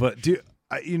 But dude,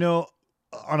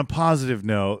 on a positive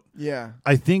note, Yeah,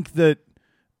 I think that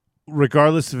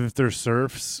regardless of if they're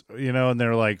serfs, and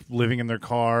they're like living in their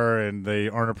car and they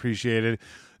aren't appreciated,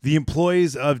 the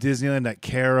employees of Disneyland that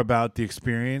care about the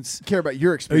experience, care about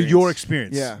your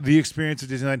experience, yeah, the experience of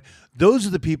Disneyland, those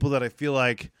are the people that I feel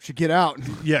like should get out.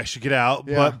 Yeah, should get out.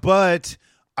 Yeah. But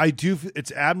I do.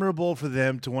 It's admirable for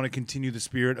them to want to continue the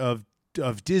spirit of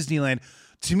Disneyland.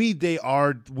 To me, they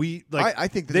are. I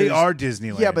think that they are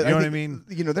Disneyland. Yeah, but you know what I mean.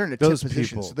 They're in a Those tip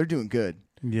position, people. so they're doing good.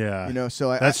 Yeah, so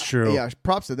that's true. Yeah,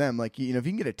 props to them. Like, if you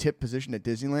can get a tip position at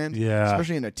Disneyland, yeah,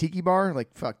 especially in a tiki bar,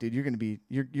 like, fuck, dude, you're gonna be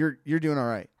you're doing all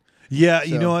right. Yeah, so.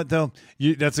 You know what though?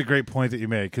 That's a great point that you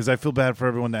made, because I feel bad for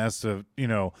everyone that has to,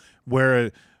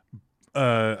 wear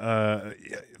a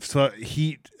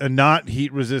not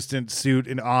heat resistant suit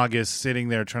in August, sitting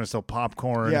there trying to sell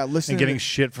popcorn, and getting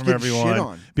shit from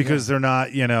everyone because they're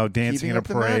not, dancing in a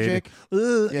parade.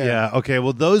 Okay,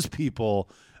 well, those people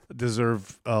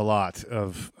deserve a lot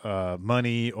of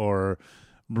money or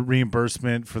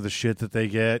reimbursement for the shit that they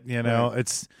get.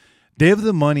 Right. They have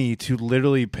the money to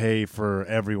literally pay for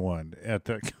everyone at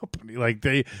the company. Like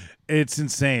it's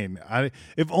insane.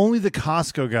 If only the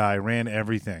Costco guy ran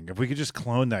everything. If we could just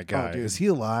clone that guy. Is he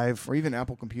alive? Or even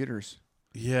Apple Computers.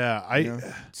 Yeah,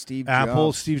 Steve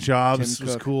Jobs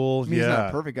was cool. He's not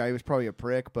a perfect guy. He was probably a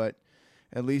prick, but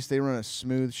at least they run a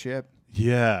smooth ship.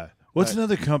 Yeah. What's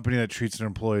another company that treats their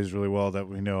employees really well that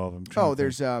we know of?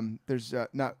 There's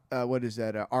not what is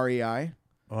that? REI.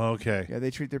 Oh, okay. Yeah,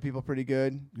 they treat their people pretty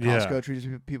good. Costco treats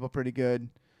their people pretty good.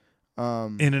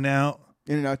 In-N-Out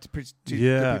treats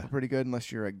their people pretty good,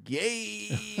 unless you're a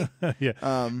gay. Yeah.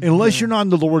 Unless you're not in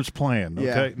the Lord's plan.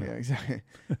 Okay. Yeah, exactly.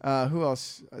 Who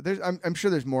else? I'm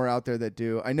sure there's more out there that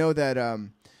do. I know that.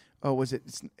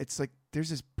 It's like there's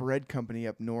this bread company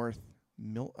up north.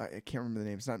 I can't remember the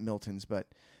name. It's not Milton's, but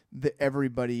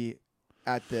everybody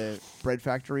at the bread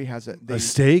factory has a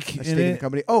stake in the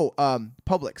company.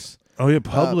 Publix. Oh yeah,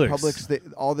 Publix.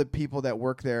 Publix. All the people that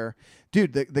work there,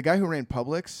 dude. The guy who ran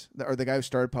Publix, or the guy who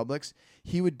started Publix,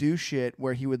 he would do shit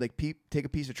where he would like take a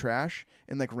piece of trash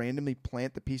and like randomly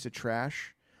plant the piece of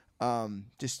trash,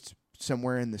 just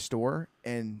somewhere in the store,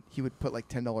 and he would put like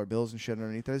 $10 bills and shit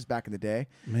underneath it. This is back in the day,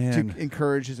 to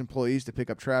encourage his employees to pick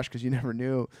up trash, because you never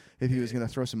knew if he was going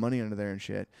to throw some money under there and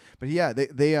shit. But yeah,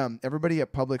 they everybody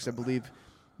at Publix, I believe,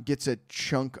 gets a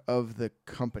chunk of the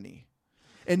company.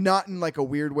 And not in like a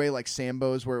weird way like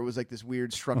Sambo's, where it was like this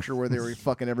weird structure where they were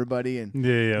fucking everybody and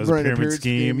it was a pyramid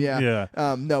scheme. Yeah.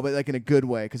 No, but like in a good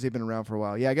way, because they've been around for a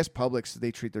while. Yeah, I guess Publix,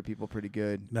 they treat their people pretty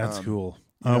good. That's cool.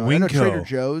 I know Trader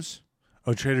Joe's.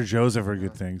 Oh, Trader Joe's, I've heard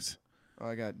good things. Oh,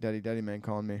 I got Daddy Man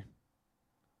calling me.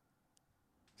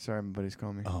 Sorry, my buddy's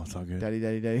calling me. Oh, it's all good. Daddy.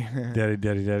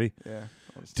 Daddy. Yeah.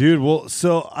 Dude, well,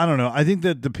 so I don't know. I think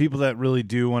that the people that really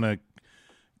do want to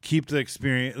keep the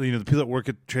experience, the people that work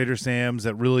at Trader Sam's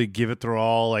that really give it their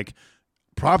all, like,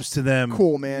 props to them.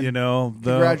 Cool, man.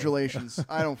 Congratulations.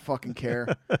 I don't fucking care.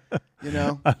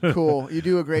 Cool. You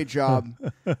do a great job.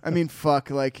 I mean, fuck,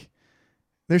 like,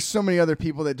 there's so many other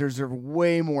people that deserve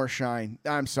way more shine.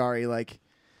 I'm sorry, like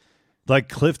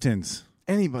Clifton's.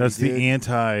 Anybody. That's dude. the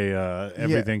anti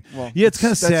everything. Yeah, well, it's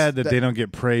kind of sad that they don't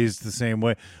get praised the same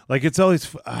way. Like, it's always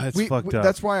fucked up.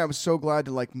 That's why I was so glad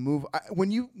to like move.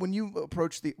 When you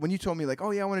told me like,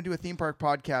 oh yeah, I want to do a theme park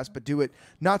podcast, but do it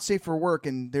not safe for work,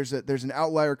 and there's an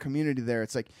outlier community there.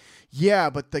 It's like, yeah,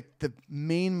 but the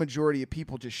main majority of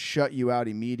people just shut you out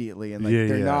immediately, and like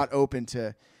they're not open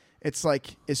to. It's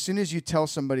like, as soon as you tell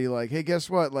somebody like, hey, guess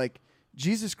what, like,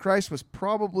 Jesus Christ was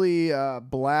probably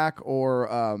black, or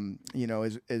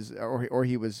or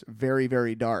he was very,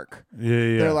 very dark.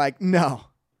 Yeah. They're like, no,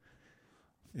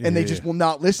 and they just will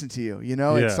not listen to you.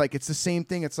 It's like, it's the same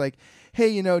thing. It's like,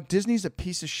 hey, Disney's a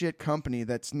piece of shit company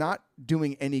that's not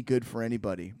doing any good for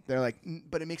anybody. They're like,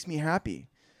 but it makes me happy.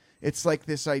 It's like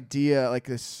this idea, like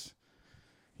this,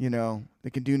 they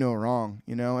can do no wrong.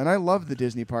 And I love the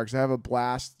Disney parks. I have a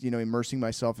blast, immersing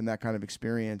myself in that kind of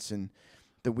experience and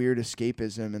the weird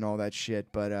escapism and all that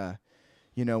shit. But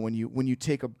when you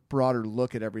take a broader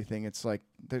look at everything, it's like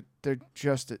they're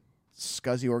just a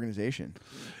scuzzy organization.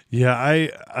 Yeah,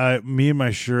 I me and my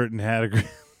shirt and hat agree.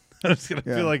 I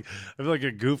feel like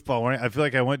a goofball. I feel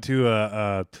like I went to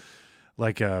a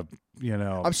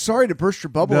I'm sorry to burst your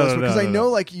bubble No, because I know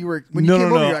like you were when you No, came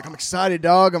no, over, no. you're like, I'm excited,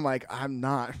 dog. I'm like, I'm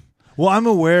not. Well, I'm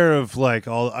aware of like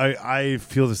all. I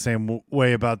feel the same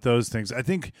way about those things. I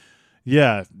think,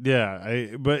 yeah.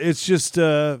 But it's just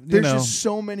There's just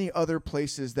so many other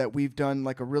places that we've done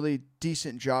like a really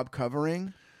decent job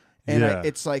covering, and Yeah.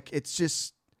 it's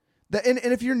just that. And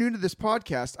if you're new to this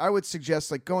podcast, I would suggest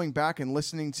like going back and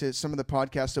listening to some of the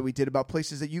podcasts that we did about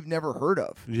places that you've never heard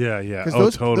of. Yeah.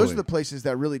 Because Totally. those are the places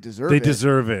that really deserve They it.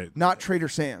 deserve it. Not Trader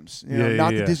Sam's, Yeah,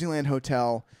 not yeah. the Disneyland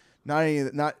Hotel, not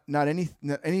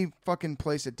any fucking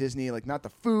place at Disney, like not the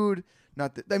food,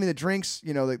 the drinks,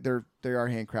 they are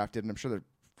handcrafted and I'm sure they're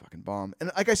fucking bomb.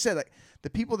 And like I said, like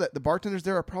the bartenders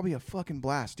there are probably a fucking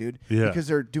blast, dude. Yeah. Because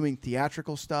they're doing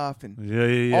theatrical stuff and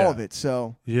Yeah. all of it.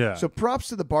 So Yeah. So props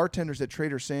to the bartenders at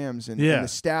Trader Sam's and Yeah. the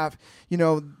staff,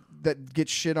 that get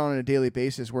shit on a daily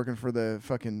basis working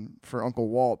for Uncle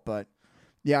Walt. But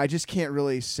yeah, I just can't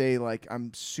really say like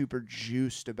I'm super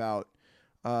juiced about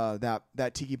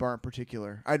that tiki bar in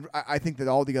particular. I think that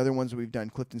all the other ones that we've done,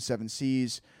 Clifton Seven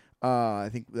Seas, I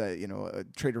think that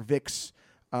Trader Vic's,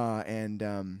 and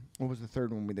what was the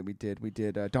third one that we did? We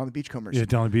did Down the Beachcombers. Yeah,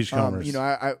 Down the Beachcombers.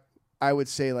 I would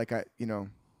say like Down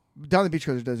the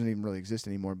Beachcombers doesn't even really exist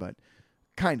anymore, but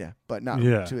kinda, but not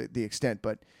to the extent.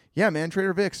 But yeah, man,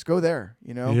 Trader Vic's, go there.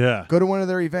 Yeah. Go to one of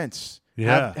their events.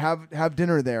 Yeah. Have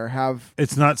dinner there.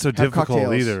 It's not so difficult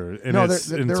cocktails. either, and No, it's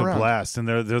they're a around. blast, and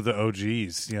they're the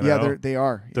OGs. Yeah, they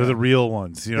are. They're the real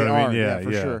ones. You know They what I are, mean? Yeah,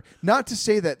 for sure. Not to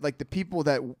say that like the people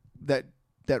that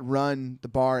run the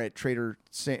bar at Trader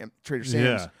Sam's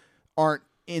Yeah. aren't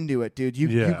into it, dude.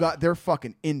 They're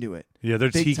fucking into it. Yeah,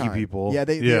 they're Big tiki time. people. Yeah,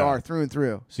 they are through and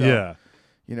through. So, Yeah.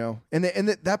 and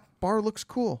that bar looks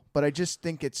cool, but I just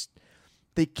think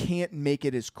they can't make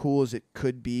it as cool as it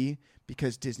could be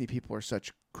because Disney people are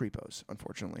such creepos,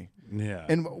 unfortunately. Yeah.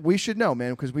 And we should know,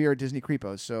 man, because we are Disney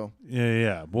creepos. So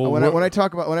Yeah. Well, when I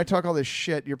talk all this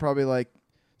shit, you're probably like,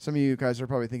 some of you guys are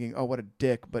probably thinking, "Oh, what a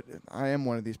dick!" But I am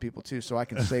one of these people too, so I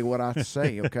can say what I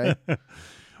say. Okay.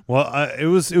 Well, it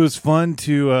was fun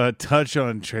to touch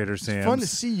on Trader Sam's. It's fun to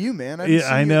see you, man.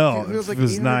 I know. It feels like it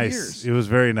was 800 nice. years. It was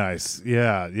very nice.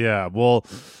 Yeah. Well,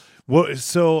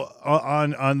 so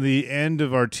on the end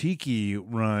of our tiki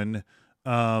run,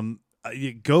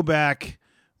 you go back,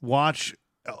 watch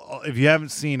if you haven't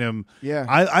seen them. Yeah.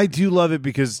 I do love it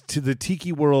because to the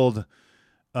tiki world,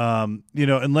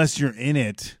 unless you're in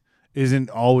it, isn't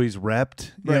always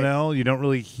repped. Right. You don't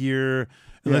really hear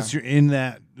unless you're in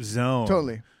that zone.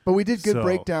 Totally. But we did good So-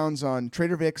 breakdowns on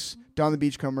Trader Vic's, Down the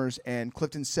Beachcombers, and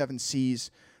Clifton Seven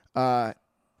Seas.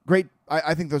 Great.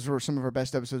 I think those were some of our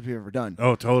best episodes we've ever done.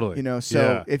 Oh, totally.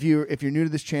 So if you're new to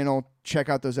this channel, check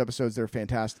out those episodes. They're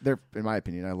fantastic. They're, in my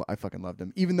opinion, I fucking love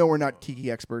them. Even though we're not tiki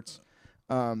experts.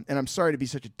 And I'm sorry to be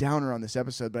such a downer on this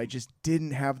episode, but I just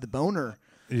didn't have the boner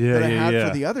that I had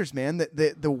for the others, man.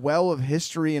 The well of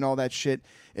history and all that shit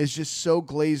is just so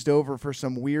glazed over for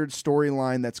some weird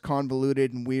storyline that's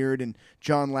convoluted and weird, and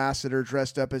John Lasseter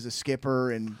dressed up as a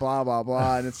skipper and blah blah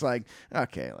blah, and it's like,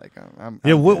 okay, like I'm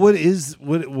What is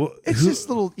it's just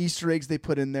little Easter eggs they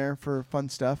put in there for fun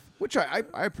stuff, which I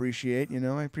appreciate.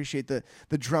 I appreciate the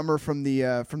drummer from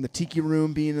the tiki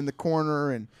room being in the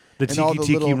corner and the all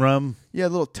tiki little, rum. Yeah,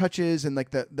 little touches and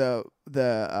like the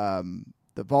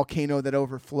volcano that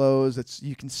overflows that's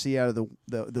you can see out of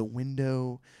the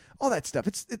window. All that stuff.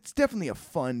 It's definitely a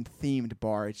fun themed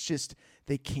bar. It's just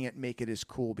they can't make it as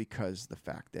cool because the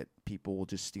fact that people will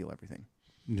just steal everything.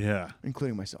 Yeah.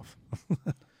 Including myself.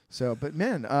 So, but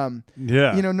man,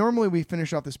 normally we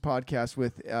finish off this podcast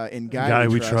with In Guy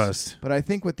We Trust. But I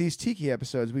think with these Tiki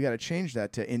episodes, we got to change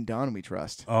that to In Don We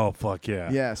Trust. Oh, fuck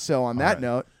yeah. Yeah, so on that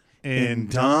note, In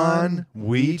Don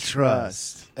We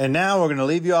Trust. And now we're going to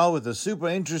leave you all with a super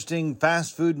interesting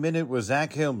fast food minute with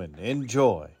Zach Hillman.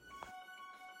 Enjoy.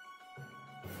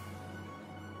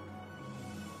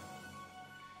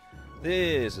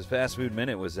 This is Fast Food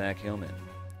Minute with Zach Hillman.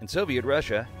 In Soviet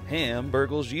Russia, ham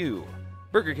burgles you.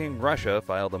 Burger King Russia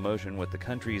filed a motion with the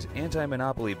country's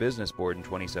Anti-Monopoly Business Board in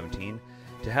 2017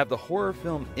 to have the horror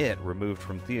film It removed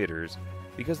from theaters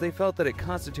because they felt that it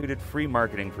constituted free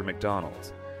marketing for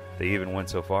McDonald's. They even went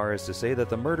so far as to say that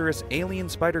the murderous alien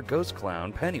spider ghost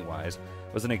clown Pennywise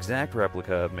was an exact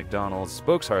replica of McDonald's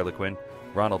spokesharlequin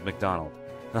Ronald McDonald.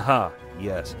 Haha,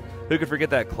 yes. Who could forget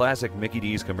that classic Mickey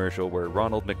D's commercial where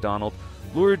Ronald McDonald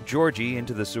lured Georgie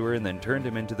into the sewer and then turned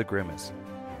him into the Grimace?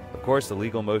 Of course, the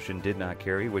legal motion did not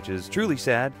carry, which is truly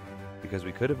sad, because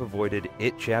we could have avoided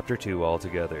It Chapter 2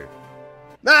 altogether.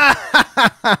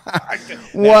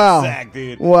 Wow. Zach,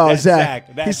 dude. Wow, That's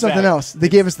Zach. That's He's something Zach. else. They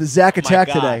gave us the Zach Oh my attack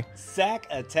God. today. Zach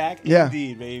attack Yeah.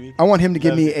 indeed, baby. I want him to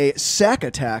give Love me it. a sack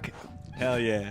attack Hell yeah.